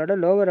நம்மளோட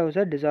லோவர்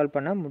ஹவுஸை டிசால்வ்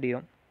பண்ண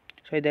முடியும்.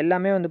 ஸோ இது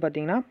எல்லாமே வந்து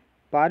பார்த்திங்கன்னா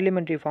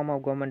பார்லிமெண்ட்ரி ஃபார்ம்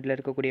ஆஃப் கவர்மெண்ட்டில்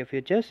இருக்கக்கூடிய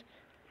ஃபியூச்சர்ஸ்.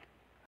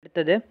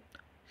 அடுத்தது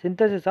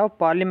synthesis of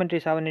parliamentary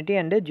sovereignty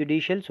and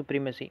judicial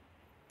supremacy.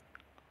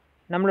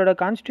 நம்மளோட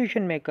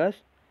constitution makers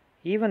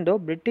even though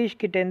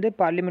பிரிட்டிஷ்கிட்டேருந்து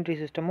parliamentary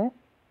சிஸ்டமும்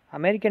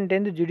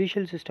அமெரிக்கன்டேருந்து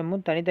judicial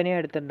சிஸ்டமும்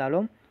தனித்தனியாக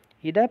எடுத்திருந்தாலும்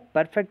இதை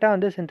பர்ஃபெக்டாக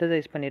வந்து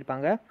சிந்தசைஸ்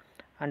பண்ணியிருப்பாங்க.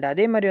 அண்ட்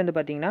அதே மாதிரி வந்து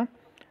பார்த்திங்கன்னா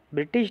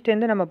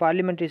பிரிட்டிஷ்டேருந்து நம்ம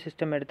பார்லிமெண்ட்ரி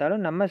சிஸ்டம்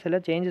எடுத்தாலும் நம்ம சில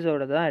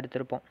சேஞ்சஸோடு தான்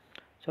எடுத்திருப்போம்.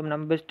 ஸோ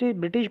நம்ம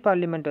பிரிட்டிஷ்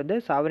பார்லிமெண்ட் வந்து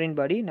சாவரின்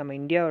பாடி, நம்ம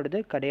இந்தியாவோடது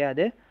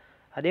கிடையாது.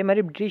 அதே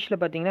மாதிரி பிரிட்டிஷில்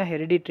பார்த்திங்கன்னா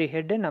ஹெரிடிட்ரி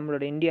ஹெட்டு,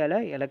 நம்மளோட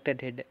இந்தியாவில்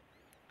எலெக்டட் ஹெட்டு.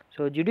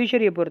 ஸோ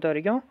ஜுடிஷியரியை பொறுத்த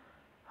வரைக்கும்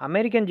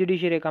அமெரிக்கன்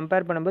ஜுடிஷியரியை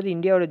கம்பேர் பண்ணும்போது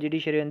இந்தியாவோட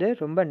ஜுடிஷியரி வந்து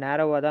ரொம்ப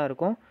நேரோவாக தான்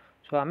இருக்கும்.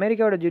 ஸோ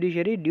அமெரிக்காவோட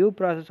judiciary due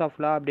process of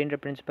law அப்படின்ற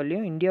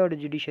பிரின்சிபல்லையும், இந்தியாவோட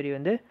ஜுடிஷியரி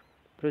வந்து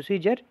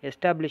ப்ரொசீஜர்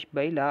எஸ்டாப்ளிஷ்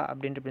பை லா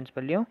அப்படின்ற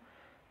பிரின்சிபல்லையும்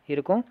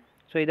இருக்கும்.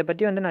 ஸோ இதை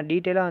பற்றி வந்து நான்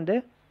டீட்டெயிலாக வந்து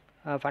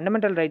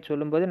ஃபண்டமெண்டல் ரைட்ஸ்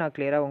சொல்லும்போது நான்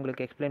கிளியராக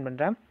உங்களுக்கு எக்ஸ்பிளைன்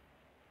பண்ணுறேன்.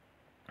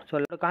 So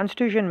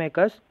constitution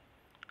makers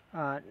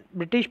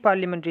British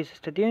parliamentary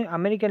சிஸ்டத்தையும்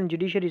American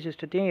judiciary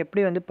சிஸ்டத்தையும்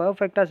எப்படி வந்து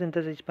பர்ஃபெக்டாக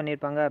சிந்தசைஸ்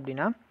பண்ணியிருப்பாங்க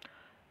அப்படின்னா,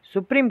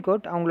 சுப்ரீம்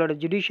கோர்ட் அவங்களோட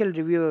ஜுடிஷியல்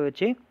ரிவ்யூவை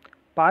வச்சு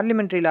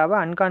பார்லிமெண்ட்ரி லாவை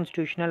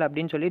அன்கான்ஸ்டியூஷனல்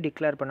அப்படின்னு சொல்லி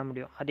டிக்ளேர் பண்ண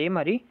முடியும். அதே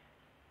மாதிரி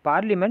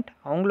பார்லிமெண்ட்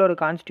அவங்களோட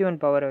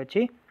கான்ஸ்டியூவன்ட் பவரை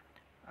வச்சு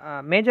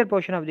major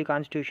portion of the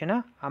கான்ஸ்டியூஷனை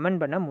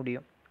amend பண்ண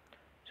முடியும்.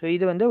 ஸோ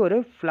இது வந்து ஒரு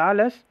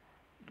ஃப்ளாலெஸ்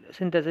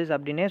சிந்தசிஸ்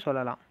அப்படின்னே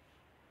சொல்லலாம்.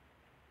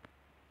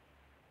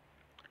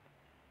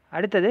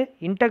 அடுத்தது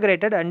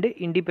integrated and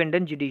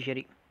independent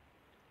judiciary.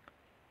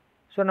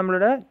 So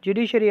நம்மளோட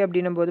ஜுடிஷியரி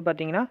அப்படின்னும் போது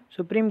பார்த்திங்கன்னா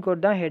சுப்ரீம்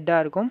கோர்ட் தான்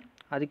ஹெட்டாக இருக்கும்.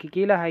 அதுக்கு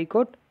கீழே ஹை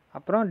கோர்ட்,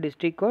 அப்புறம்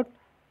டிஸ்ட்ரிக்ட் கோர்ட்,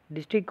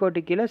 டிஸ்ட்ரிக்ட்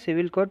கோர்ட்டுக்கு கீழே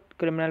civil court,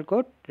 criminal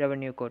court,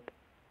 revenue court.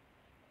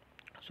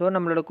 So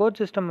நம்மளோட கோர்ட்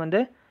சிஸ்டம்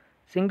வந்து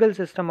சிங்கிள்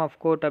சிஸ்டம் ஆஃப்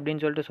கோர்ட்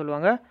அப்படின்னு சொல்லிட்டு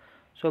சொல்லுவாங்க.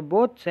 ஸோ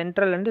போத்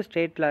சென்ட்ரல் அண்டு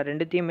ஸ்டேட்டில்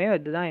ரெண்டுத்தையுமே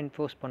இதுதான்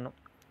என்ஃபோர்ஸ் பண்ணும்.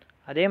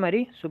 அதே மாதிரி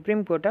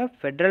சுப்ரீம் கோர்ட்டை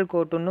ஃபெட்ரல்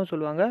கோர்ட்டுன்னு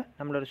சொல்லுவாங்க.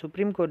 நம்மளோட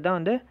சுப்ரீம் கோர்ட் தான்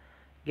வந்து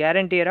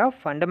கேரண்டியர் of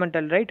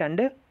fundamental right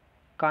and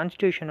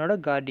கான்ஸ்டியூஷனோட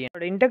Guardian.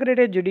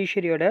 Integrated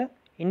ஜுடிஷியரியோட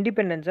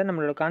இண்டிபெண்டன்ஸை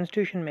நம்மளோட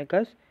கான்ஸ்டியூஷன்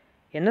மேக்கர்ஸ்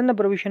எந்தெந்த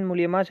ப்ரொவிஷன்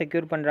மூலியமாக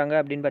செக்யூர் பண்ணுறாங்க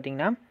அப்படின்னு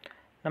பார்த்திங்கன்னா,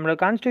 நம்மளோட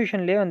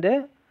கான்ஸ்டியூஷன்லேயே வந்து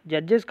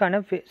ஜட்ஜஸ்க்கான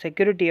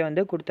செக்யூரிட்டியை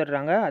வந்து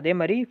கொடுத்துட்றாங்க. அதே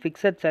மாதிரி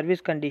fixed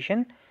service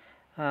condition,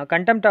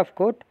 contempt of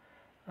court,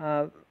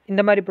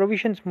 இந்த மாதிரி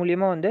ப்ரொவிஷன்ஸ்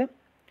மூலியமாக வந்து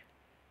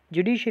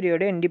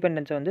ஜுடிஷியரியோட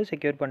இண்டிபெண்டன்ஸை வந்து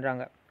செக்யூர்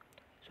பண்ணுறாங்க.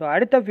 ஸோ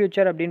அடுத்த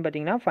ஃபியூச்சர் அப்படின்னு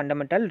பார்த்திங்கன்னா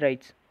ஃபண்டமெண்டல்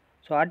ரைட்ஸ்.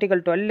 ஸோ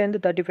ஆர்டிகல் 12லேருந்து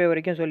 35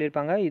 வரைக்கும்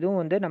சொல்லியிருப்பாங்க. இதுவும்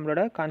வந்து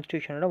நம்மளோட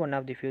கான்ஸ்டியூஷனோட one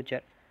of the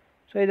future.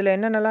 So இதில்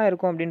என்னென்னலாம்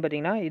இருக்கும் அப்படின்னு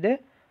பார்த்திங்கன்னா, இது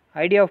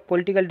ஐடியா ஆஃப்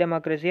பொலிட்டிக்கல்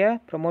டெமோக்ரஸியை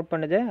ப்ரொமோட்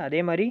பண்ணுது.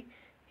 அதே மாதிரி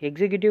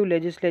எக்ஸிக்யூட்டிவ்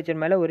லெஜிஸ்லேச்சர்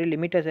மேலே ஒரு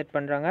லிமிட்டை செட்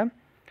பண்ணுறாங்க.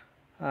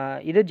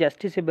 இது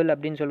ஜஸ்டிசபிள்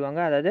அப்படின்னு சொல்லுவாங்க.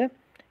 அதாவது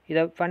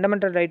இதை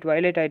ஃபண்டமெண்டல் ரைட்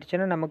வயலேட்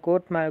ஆகிடுச்சுன்னா நம்ம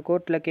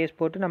கோர்ட்டில் கேஸ்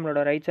போட்டு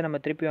நம்மளோட ரைட்ஸை நம்ம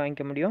திருப்பி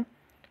வாங்கிக்க முடியும்.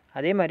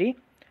 அதே மாதிரி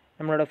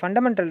நம்மளோட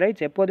ஃபண்டமெண்டல்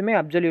ரைட்ஸ் எப்போதுமே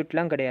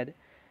அப்சல்யூட்லாம் கிடையாது.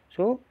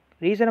 ஸோ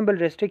ரீசனபிள்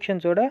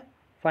ரெஸ்ட்ரிக்ஷன்ஸோட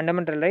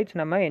ஃபண்டமெண்டல் ரைட்ஸ்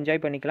நம்ம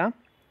என்ஜாய் பண்ணிக்கலாம்.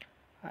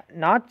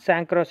 நாட்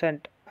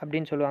சாக்ரோசன்ட்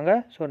அப்படின்னு சொல்லுவாங்க.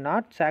 ஸோ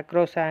நாட்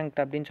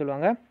சாக்ரோசாங்க்ட் அப்படின்னு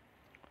சொல்லுவாங்க.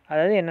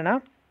 அதாவது என்னென்னா,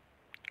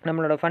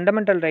 நம்மளோட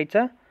ஃபண்டமெண்டல்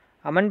ரைட்ஸை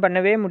அமெண்ட்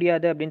பண்ணவே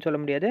முடியாது அப்படின்னு சொல்ல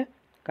முடியாது.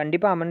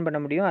 கண்டிப்பாக அமெண்ட் பண்ண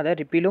முடியும், அதை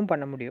ரிப்பீலும்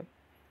பண்ண முடியும்.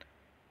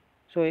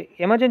 ஸோ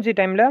எமர்ஜென்சி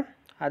டைமில்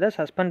அதை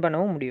சஸ்பெண்ட்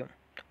பண்ணவும் முடியும்.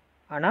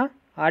 ஆனால்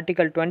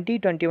ஆர்டிகல் 20,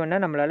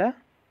 21 நம்மளால்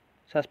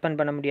சஸ்பெண்ட்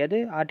பண்ண முடியாது.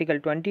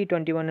 ஆர்டிகல் 20,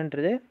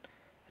 21ன்றது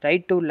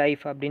ரைட் டு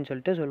லைஃப் அப்படின்னு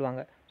சொல்லிட்டு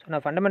சொல்லுவாங்க. ஸோ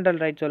நான் ஃபண்டமெண்டல்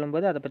ரைட்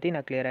சொல்லும்போது அதை பற்றி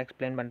நான் கிளியராக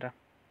எக்ஸ்பிளைன் பண்ணுறேன்.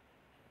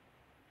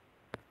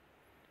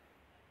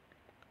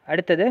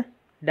 அடுத்தது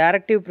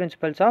directive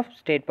principles of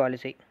state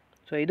policy.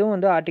 So இதுவும்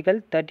வந்து ஆர்டிகல்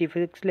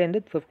 36லேருந்து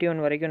 51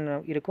 வரைக்கும்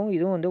இருக்கும்.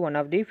 இதுவும் வந்து one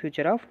of the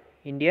future of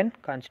Indian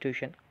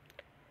constitution.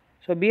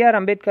 So PR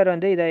Ambedkar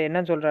வந்து இதை என்ன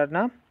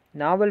சொல்கிறாருன்னா,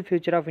 நாவல்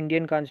ஃபியூச்சர் ஆஃப்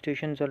இந்தியன்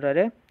கான்ஸ்டியூஷன்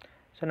சொல்கிறாரு.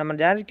 ஸோ நம்ம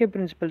டைரக்டிவ்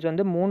பிரின்சிபல்ஸ்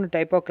வந்து 3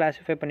 டைப்பாக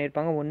கிளாஸிஃபை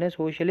பண்ணியிருப்பாங்க. ஒன்று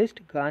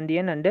socialist,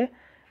 Gandhian and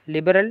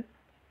liberal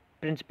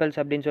principles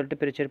அப்படின்னு சொல்லிட்டு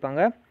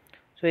பிரிச்சிருப்பாங்க.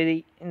 ஸோ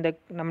இந்த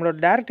நம்மளோட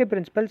டைரக்டிவ்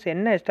பிரின்சிபல்ஸ்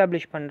என்ன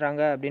எஸ்டாப்ளிஷ்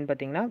பண்ணுறாங்க அப்படின்னு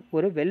பார்த்தீங்கன்னா,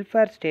 ஒரு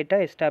வெல்ஃபேர் ஸ்டேட்டை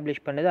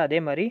எஸ்டாப்ளிஷ் பண்ணுது. அதே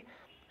மாதிரி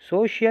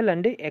சோஷியல்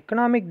அண்டு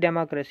எக்கனாமிக்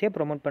டெமோக்ரஸியை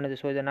ப்ரொமோட் பண்ணுது.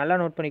 ஸோ இதை நல்லா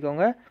நோட்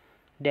பண்ணிக்கோங்க.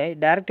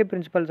 Directive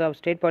principles of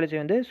state policy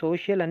வந்து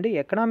சோஷியல் அண்டு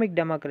எக்கனாமிக்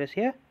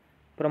டெமோக்ரஸியை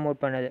ப்ரொமோட்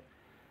பண்ணுது.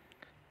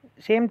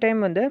 சேம்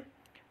டைம் வந்து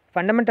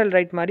ஃபண்டமெண்டல்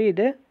ரைட் மாதிரி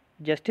இது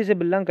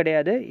ஜஸ்டிசபிள்லாம்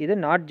கிடையாது, இது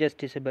நாட்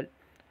ஜஸ்டிசபிள்.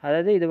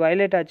 அதாவது இது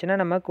வயலேட் ஆச்சுன்னா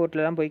நம்ம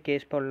கோர்ட்லலாம் போய்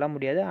கேஸ் போடலாம்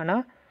முடியாது.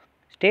 ஆனால்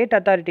ஸ்டேட்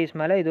அத்தாரிட்டிஸ்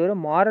மேலே இது ஒரு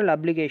மாரல்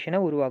அப்ளிகேஷனை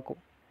உருவாக்கும்.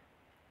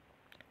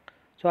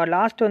 ஸோ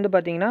லாஸ்ட் வந்து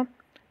பார்த்திங்கன்னா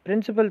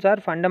பிரின்சிபல்ஸ்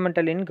ஆர்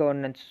ஃபண்டமெண்டல் இன்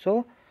கவர்னன்ஸ். ஸோ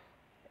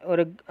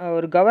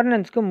ஒரு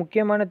கவர்னன்ஸ்க்கு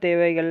முக்கியமான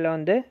தேவைகளில்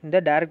வந்து இந்த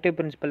டைரக்டிவ்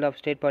பிரின்சிபல் ஆஃப்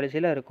ஸ்டேட்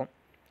பாலிசியில் இருக்கும்.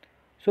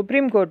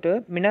 சுப்ரீம் கோர்ட்டு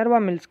மினர்வா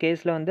மில்ஸ்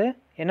கேஸில் வந்து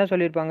என்ன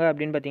சொல்லியிருப்பாங்க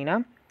அப்படின்னு பார்த்தீங்கன்னா,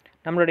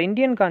 நம்மளோட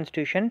Indian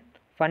constitution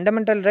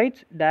fundamental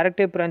rights,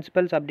 directive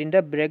principles அப்படின்ற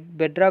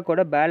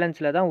பெட்ராக்கோட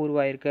பேலன்ஸில் தான்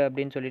உருவாயிருக்கு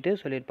அப்படின்னு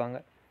சொல்லியிருப்பாங்க.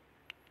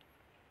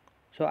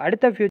 ஸோ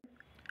அடுத்த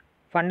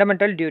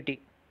ஃபண்டமெண்டல் டியூட்டி.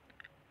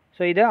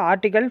 ஸோ இது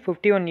ஆர்டிகல்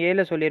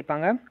 51A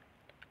சொல்லியிருப்பாங்க.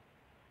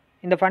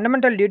 இந்த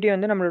ஃபண்டமெண்டல் டியூட்டி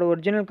வந்து நம்மளோட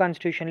ஒரிஜினல்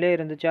கான்ஸ்டியூஷன்லேயே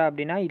இருந்துச்சா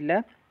அப்படின்னா இல்லை,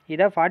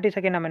 இதை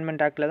 42nd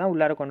அமெண்ட்மெண்ட் ஆக்டில் தான்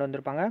உள்ளார கொண்டு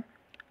வந்திருப்பாங்க.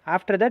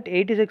 ஆஃப்டர் தட்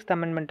 86th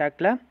அமெண்ட்மெண்ட்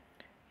ஆக்டில்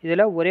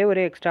இதில்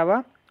ஒரே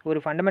எக்ஸ்ட்ராவாக ஒரு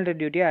ஃபண்டமெண்டல்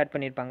டியூட்டியை ஆட்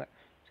பண்ணியிருப்பாங்க.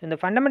 ஸோ இந்த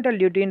ஃபண்டமெண்டல்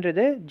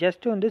டியூட்டின்றது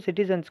ஜஸ்ட் வந்து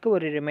சிட்டிசன்ஸ்க்கு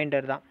ஒரு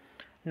ரிமைண்டர் தான்.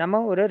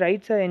 நம்ம ஒரு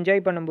ரைட்ஸை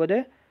என்ஜாய் பண்ணும்போது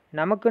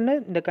நமக்குன்னு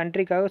இந்த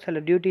கண்ட்ரிக்காக சில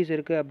டியூட்டிஸ்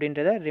இருக்குது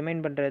அப்படின்றத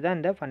ரிமைண்ட் பண்ணுறது தான்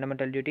இந்த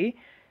ஃபண்டமெண்டல் டியூட்டி.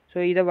 ஸோ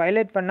இதை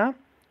வயலேட் பண்ணால்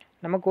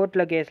நம்ம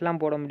கோர்ட்டில்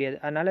கேஸ்லாம் போட முடியாது.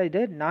 அதனால்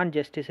இது நான்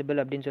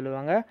ஜஸ்டிசபிள் அப்படின்னு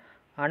சொல்லுவாங்க.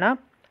 ஆனால்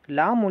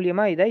லா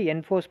மூலியமாக இதை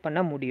என்ஃபோர்ஸ் பண்ண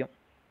முடியும்.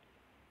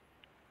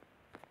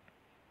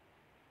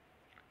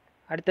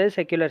 அடுத்தது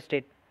செக்யுலர்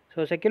ஸ்டேட்.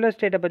 ஸோ செக்யுலர்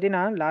ஸ்டேட்டை பற்றி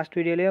நான் லாஸ்ட்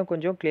வீடியோலேயும்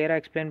கொஞ்சம் கிளியராக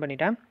எக்ஸ்பிளைன்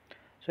பண்ணிட்டேன்.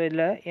 ஸோ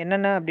இதில்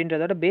என்னென்ன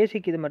அப்படின்றதோட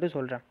பேசிக் இது மட்டும்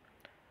சொல்கிறேன்.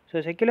 So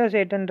secular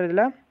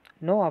ஸ்டேட்டுன்றதில்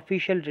no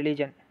official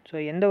religion. So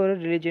எந்த ஒரு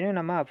ரிலீஜனையும்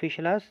நம்ம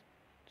அஃபிஷியலாக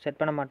செட்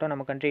பண்ண மாட்டோம்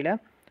நம்ம கண்ட்ரியில்.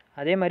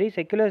 அதே மாதிரி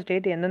செக்யுலர்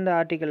ஸ்டேட் எந்தெந்த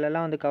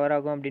ஆர்டிக்கல்லாம் வந்து கவர்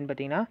ஆகும் அப்படின்னு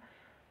பார்த்தீங்கன்னா,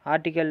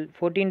 ஆர்டிக்கல்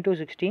 14 to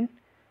 16,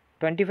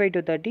 25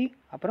 to 30,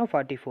 அப்புறம்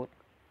 44.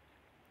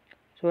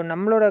 ஸோ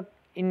நம்மளோட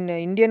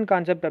இந்தியன்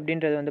கான்செப்ட்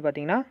அப்படின்றது வந்து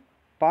பார்த்திங்கன்னா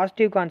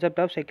பாசிட்டிவ் கான்செப்ட்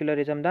ஆஃப்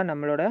செக்யுலரிசம் தான்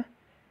நம்மளோட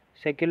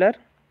செக்யுலர்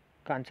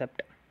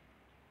கான்செப்ட்.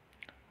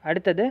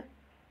 அடுத்தது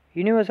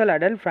யூனிவர்சல்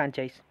அடல்ட்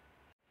ஃப்ரான்ச்சைஸ்.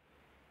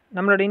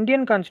 நம்மளோட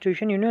Indian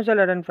constitution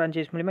universal adult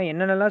franchise மூலிமா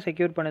என்னென்னலாம்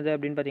செக்யூர் பண்ணுது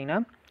அப்படின்னு பார்த்தீங்கன்னா,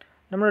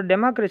 நம்மளோட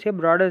டெமோக்ரஸியை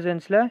ப்ராடர்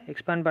சென்ஸில்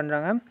எக்ஸ்பேண்ட்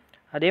பண்ணுறாங்க.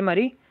 அதே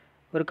மாதிரி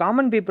ஒரு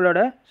காமன் பீப்புளோட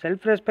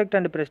செல்ஃப் ரெஸ்பெக்ட்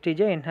அண்ட்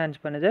ப்ரெஸ்டீஜை என்ஹான்ஸ்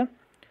பண்ணுது,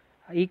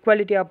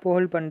 ஈக்குவாலிட்டி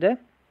அப்போஹோல்ட் பண்ணுது,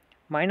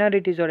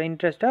 மைனாரிட்டிஸோட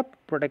இன்ட்ரெஸ்ட்டை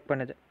ப்ரொடெக்ட்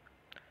பண்ணுது.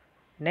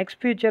 நெக்ஸ்ட்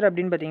ஃபியூச்சர்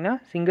அப்படின்னு பார்த்தீங்கன்னா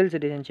சிங்கிள்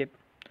சிட்டிசன்ஷிப்.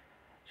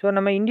 ஸோ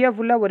நம்ம இந்தியா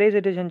ஃபுல்லாக ஒரே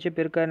சிட்டிசன்ஷிப்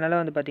இருக்கிறதுனால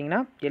வந்து பார்த்திங்கன்னா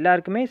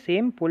எல்லாருக்குமே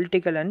same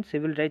political and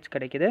civil rights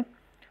கிடைக்கிது.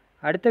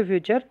 அடுத்த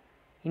future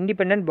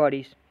independent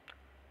bodies.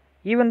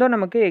 Even though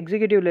நமக்கு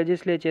எக்ஸிக்யூட்டிவ்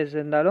லெஜிஸ்லேச்சர்ஸ்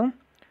இருந்தாலும்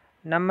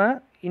நம்ம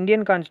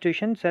இந்தியன்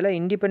கான்ஸ்டியூஷன் சில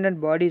இண்டிபெண்ட்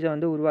பாடிஸை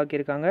வந்து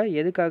உருவாக்கியிருக்காங்க.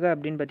 எதுக்காக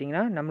அப்படின்னு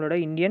பார்த்தீங்கன்னா, நம்மளோட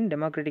இந்தியன்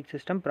டெமோக்ராட்டிக்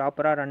சிஸ்டம்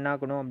ப்ராப்பராக ரன்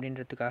ஆகணும்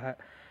அப்படின்றதுக்காக.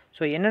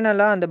 ஸோ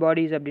என்னென்னலாம் அந்த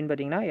பாடிஸ் அப்படின்னு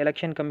பார்த்தீங்கன்னா,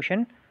 election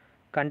commission,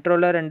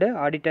 controller and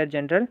auditor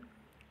general,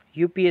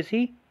 UPSC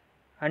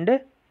and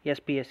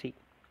SPSC.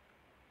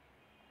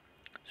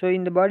 So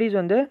இந்த பாடிஸ்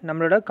வந்து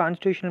நம்மளோட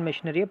கான்ஸ்டியூஷனல்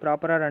மிஷினரியை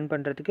ப்ராப்பராக ரன்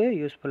பண்ணுறதுக்கு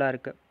யூஸ்ஃபுல்லாக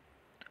இருக்குது.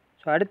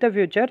 ஸோ அடுத்த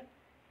future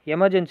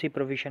emergency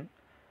provision.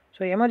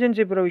 So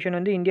emergency provision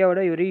வந்து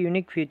இந்தியாவோட ஒரு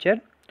யூனிக்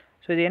ஃபியூச்சர்.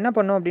 ஸோ இது என்ன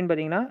பண்ணும் அப்படின்னு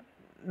பார்த்தீங்கன்னா,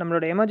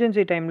 நம்மளோட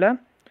எமர்ஜென்சி டைமில்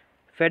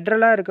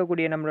ஃபெட்ரலாக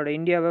இருக்கக்கூடிய நம்மளோட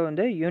இந்தியாவை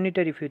வந்து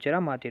யூனிட்டரி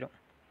ஃபியூச்சராக மாற்றிடும்.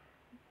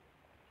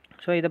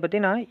 ஸோ இதை பற்றி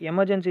நான்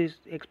எமர்ஜென்சி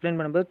எக்ஸ்பிளைன்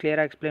பண்ணும்போது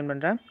கிளியராக எக்ஸ்பிளைன்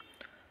பண்ணுறேன்.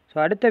 ஸோ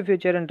அடுத்த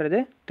ஃபியூச்சர்ன்றது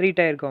 3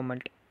 tier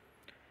கவர்மெண்ட்.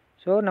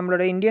 ஸோ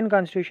நம்மளோட இந்தியன்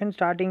கான்ஸ்டியூஷன்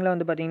ஸ்டார்டிங்கில்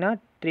வந்து பார்த்திங்கன்னா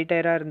 3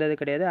 tier இருந்தது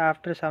கிடையாது.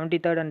 After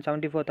 73rd and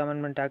 74th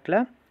amendment ஆக்டில்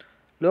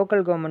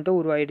லோக்கல் கவர்மெண்ட்டும்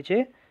உருவாயிடுச்சு.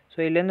 ஸோ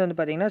இதுலேருந்து வந்து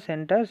பார்த்திங்கன்னா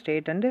centre,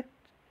 state and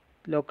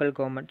local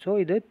government. So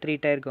இது 3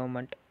 tier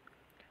government.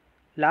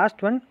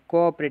 Last one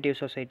cooperative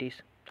societies.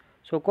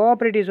 So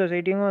cooperative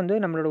சொசைட்டியும் வந்து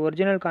நம்மளோட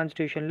ஒரிஜினல்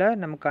கான்ஸ்டியூஷனில்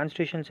நமக்கு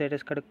கான்ஸ்டியூஷன்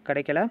ஸ்டேட்டஸ்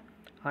கிடைக்கல.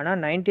 ஆனால்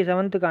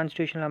 97th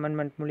கான்ஸ்டியூஷனல்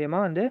அமெண்ட்மெண்ட் மூலிமா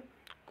வந்து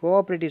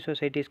கோஆப்ரேட்டிவ்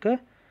சொசைட்டிஸ்க்கு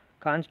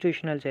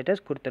கான்ஸ்டியூஷனல்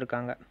ஸ்டேட்டஸ்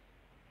கொடுத்துருக்காங்க.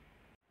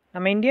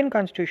 நம்ம Indian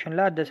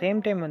கான்ஸ்டியூஷனில் at the same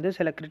time வந்து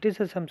சில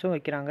கிரிட்டிசிசம்ஸும்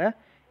வைக்கிறாங்க.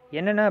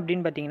 என்னென்ன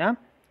அப்படின்னு பார்த்தீங்கன்னா,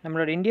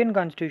 நம்மளோட இந்தியன்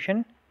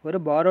கான்ஸ்டியூஷன் ஒரு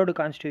பாரோடு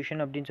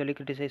கான்ஸ்டியூஷன் அப்படின்னு சொல்லி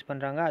கிரிட்டிசைஸ்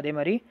பண்ணுறாங்க. அதே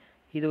மாதிரி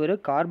இது ஒரு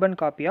கார்பன்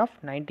காப்பி ஆஃப்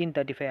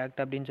 1935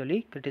 ஆக்ட் அப்படின்னு சொல்லி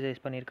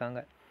கிரிட்டிசைஸ் பண்ணியிருக்காங்க.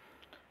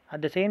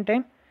 அட் த சேம்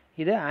டைம்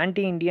இது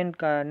ஆன்டி இண்டியன்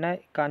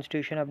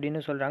கான்ஸ்டியூஷன்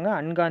அப்படின்னு சொல்கிறாங்க,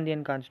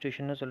 அன்காந்தியன்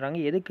கான்ஸ்டியூஷன் சொல்கிறாங்க.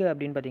 எதுக்கு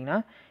அப்படின்னு பார்த்தீங்கன்னா,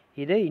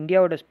 இது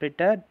இந்தியாவோட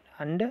ஸ்பிரிட்டை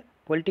அண்டு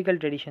பொலிட்டிக்கல்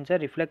ட்ரெடிஷன்ஸை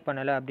ரிஃப்ளெக்ட்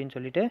பண்ணலை அப்படின்னு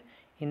சொல்லிட்டு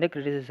இந்த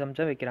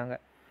கிரிட்டிசிசம்ஸை வைக்கிறாங்க.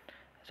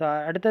 ஸோ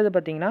அடுத்தது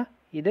பார்த்திங்கன்னா,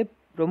 இது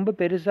ரொம்ப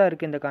பெருசாக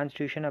இருக்குது இந்த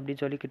கான்ஸ்டியூஷன்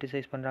அப்படின்னு சொல்லி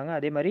கிரிட்டிசைஸ் பண்ணுறாங்க.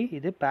 அதே மாதிரி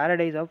இது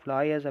பேரடைஸ் ஆஃப்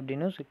லாயர்ஸ்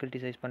அப்படின்னு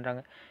கிரிட்டிசைஸ்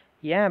பண்ணுறாங்க.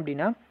 ஏன்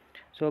அப்படின்னா,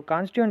 ஸோ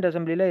கான்ஸ்டியூண்ட்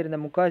அசம்பிளியில் இருந்த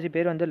முக்கால்வாசி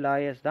பேர் வந்து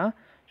லாயர்ஸ் தான்.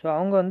 ஸோ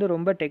அவங்க வந்து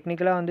ரொம்ப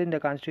டெக்னிக்கலாக வந்து இந்த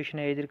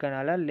கான்ஸ்டியூஷனை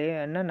எழுதியிருக்கனால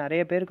என்ன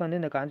நிறைய பேருக்கு வந்து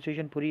இந்த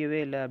கான்ஸ்டியூஷன் புரியவே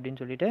இல்லை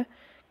அப்படின்னு சொல்லிட்டு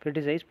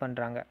கிரிட்டிசைஸ்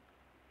பண்ணுறாங்க.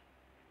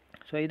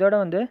 ஸோ இதோட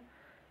வந்து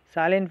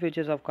salient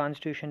features of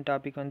constitution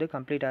topic வந்து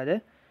கம்ப்ளீட் ஆகுது.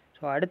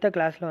 ஸோ அடுத்த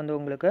கிளாஸில் வந்து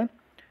உங்களுக்கு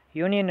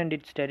யூனியன் அண்ட்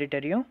இட்ஸ்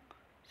டெரிட்டரியும்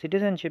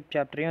சிட்டிசன்ஷிப்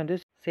சாப்டரையும் வந்து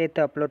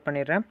சேர்த்து அப்லோட்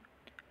பண்ணிடுறேன்.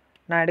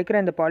 நான் எடுக்கிற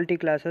இந்த பாலிட்டி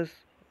கிளாஸஸ்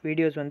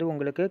வீடியோஸ் வந்து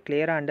உங்களுக்கு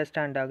கிளியராக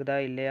அண்டர்ஸ்டாண்ட் ஆகுதா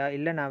இல்லையா,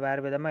 இல்லை நான்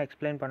வேறு விதமாக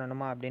எக்ஸ்பிளைன்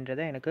பண்ணணுமா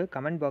அப்படின்றத எனக்கு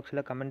கமெண்ட்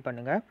பாக்ஸில் கமெண்ட்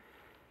பண்ணுங்கள்.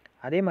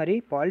 அதே மாதிரி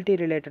பாலிட்டி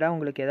ரிலேட்டடாக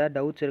உங்களுக்கு எதாவது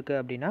டவுட்ஸ் இருக்குது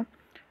அப்படின்னா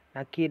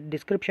நான்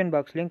டிஸ்கிரிப்ஷன்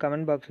பாக்ஸ்லேயும்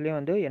கமெண்ட் பாக்ஸ்லேயும்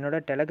வந்து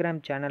என்னோடய டெலகிராம்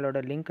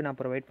சேனலோட லிங்க் நான்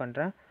ப்ரொவைட்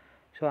பண்ணுறேன்.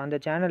 ஸோ அந்த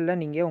சேனலில்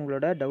நீங்கள்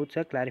உங்களோட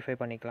டவுட்ஸை கிளாரிஃபை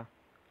பண்ணிக்கலாம்.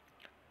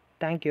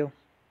 தேங்க்யூ.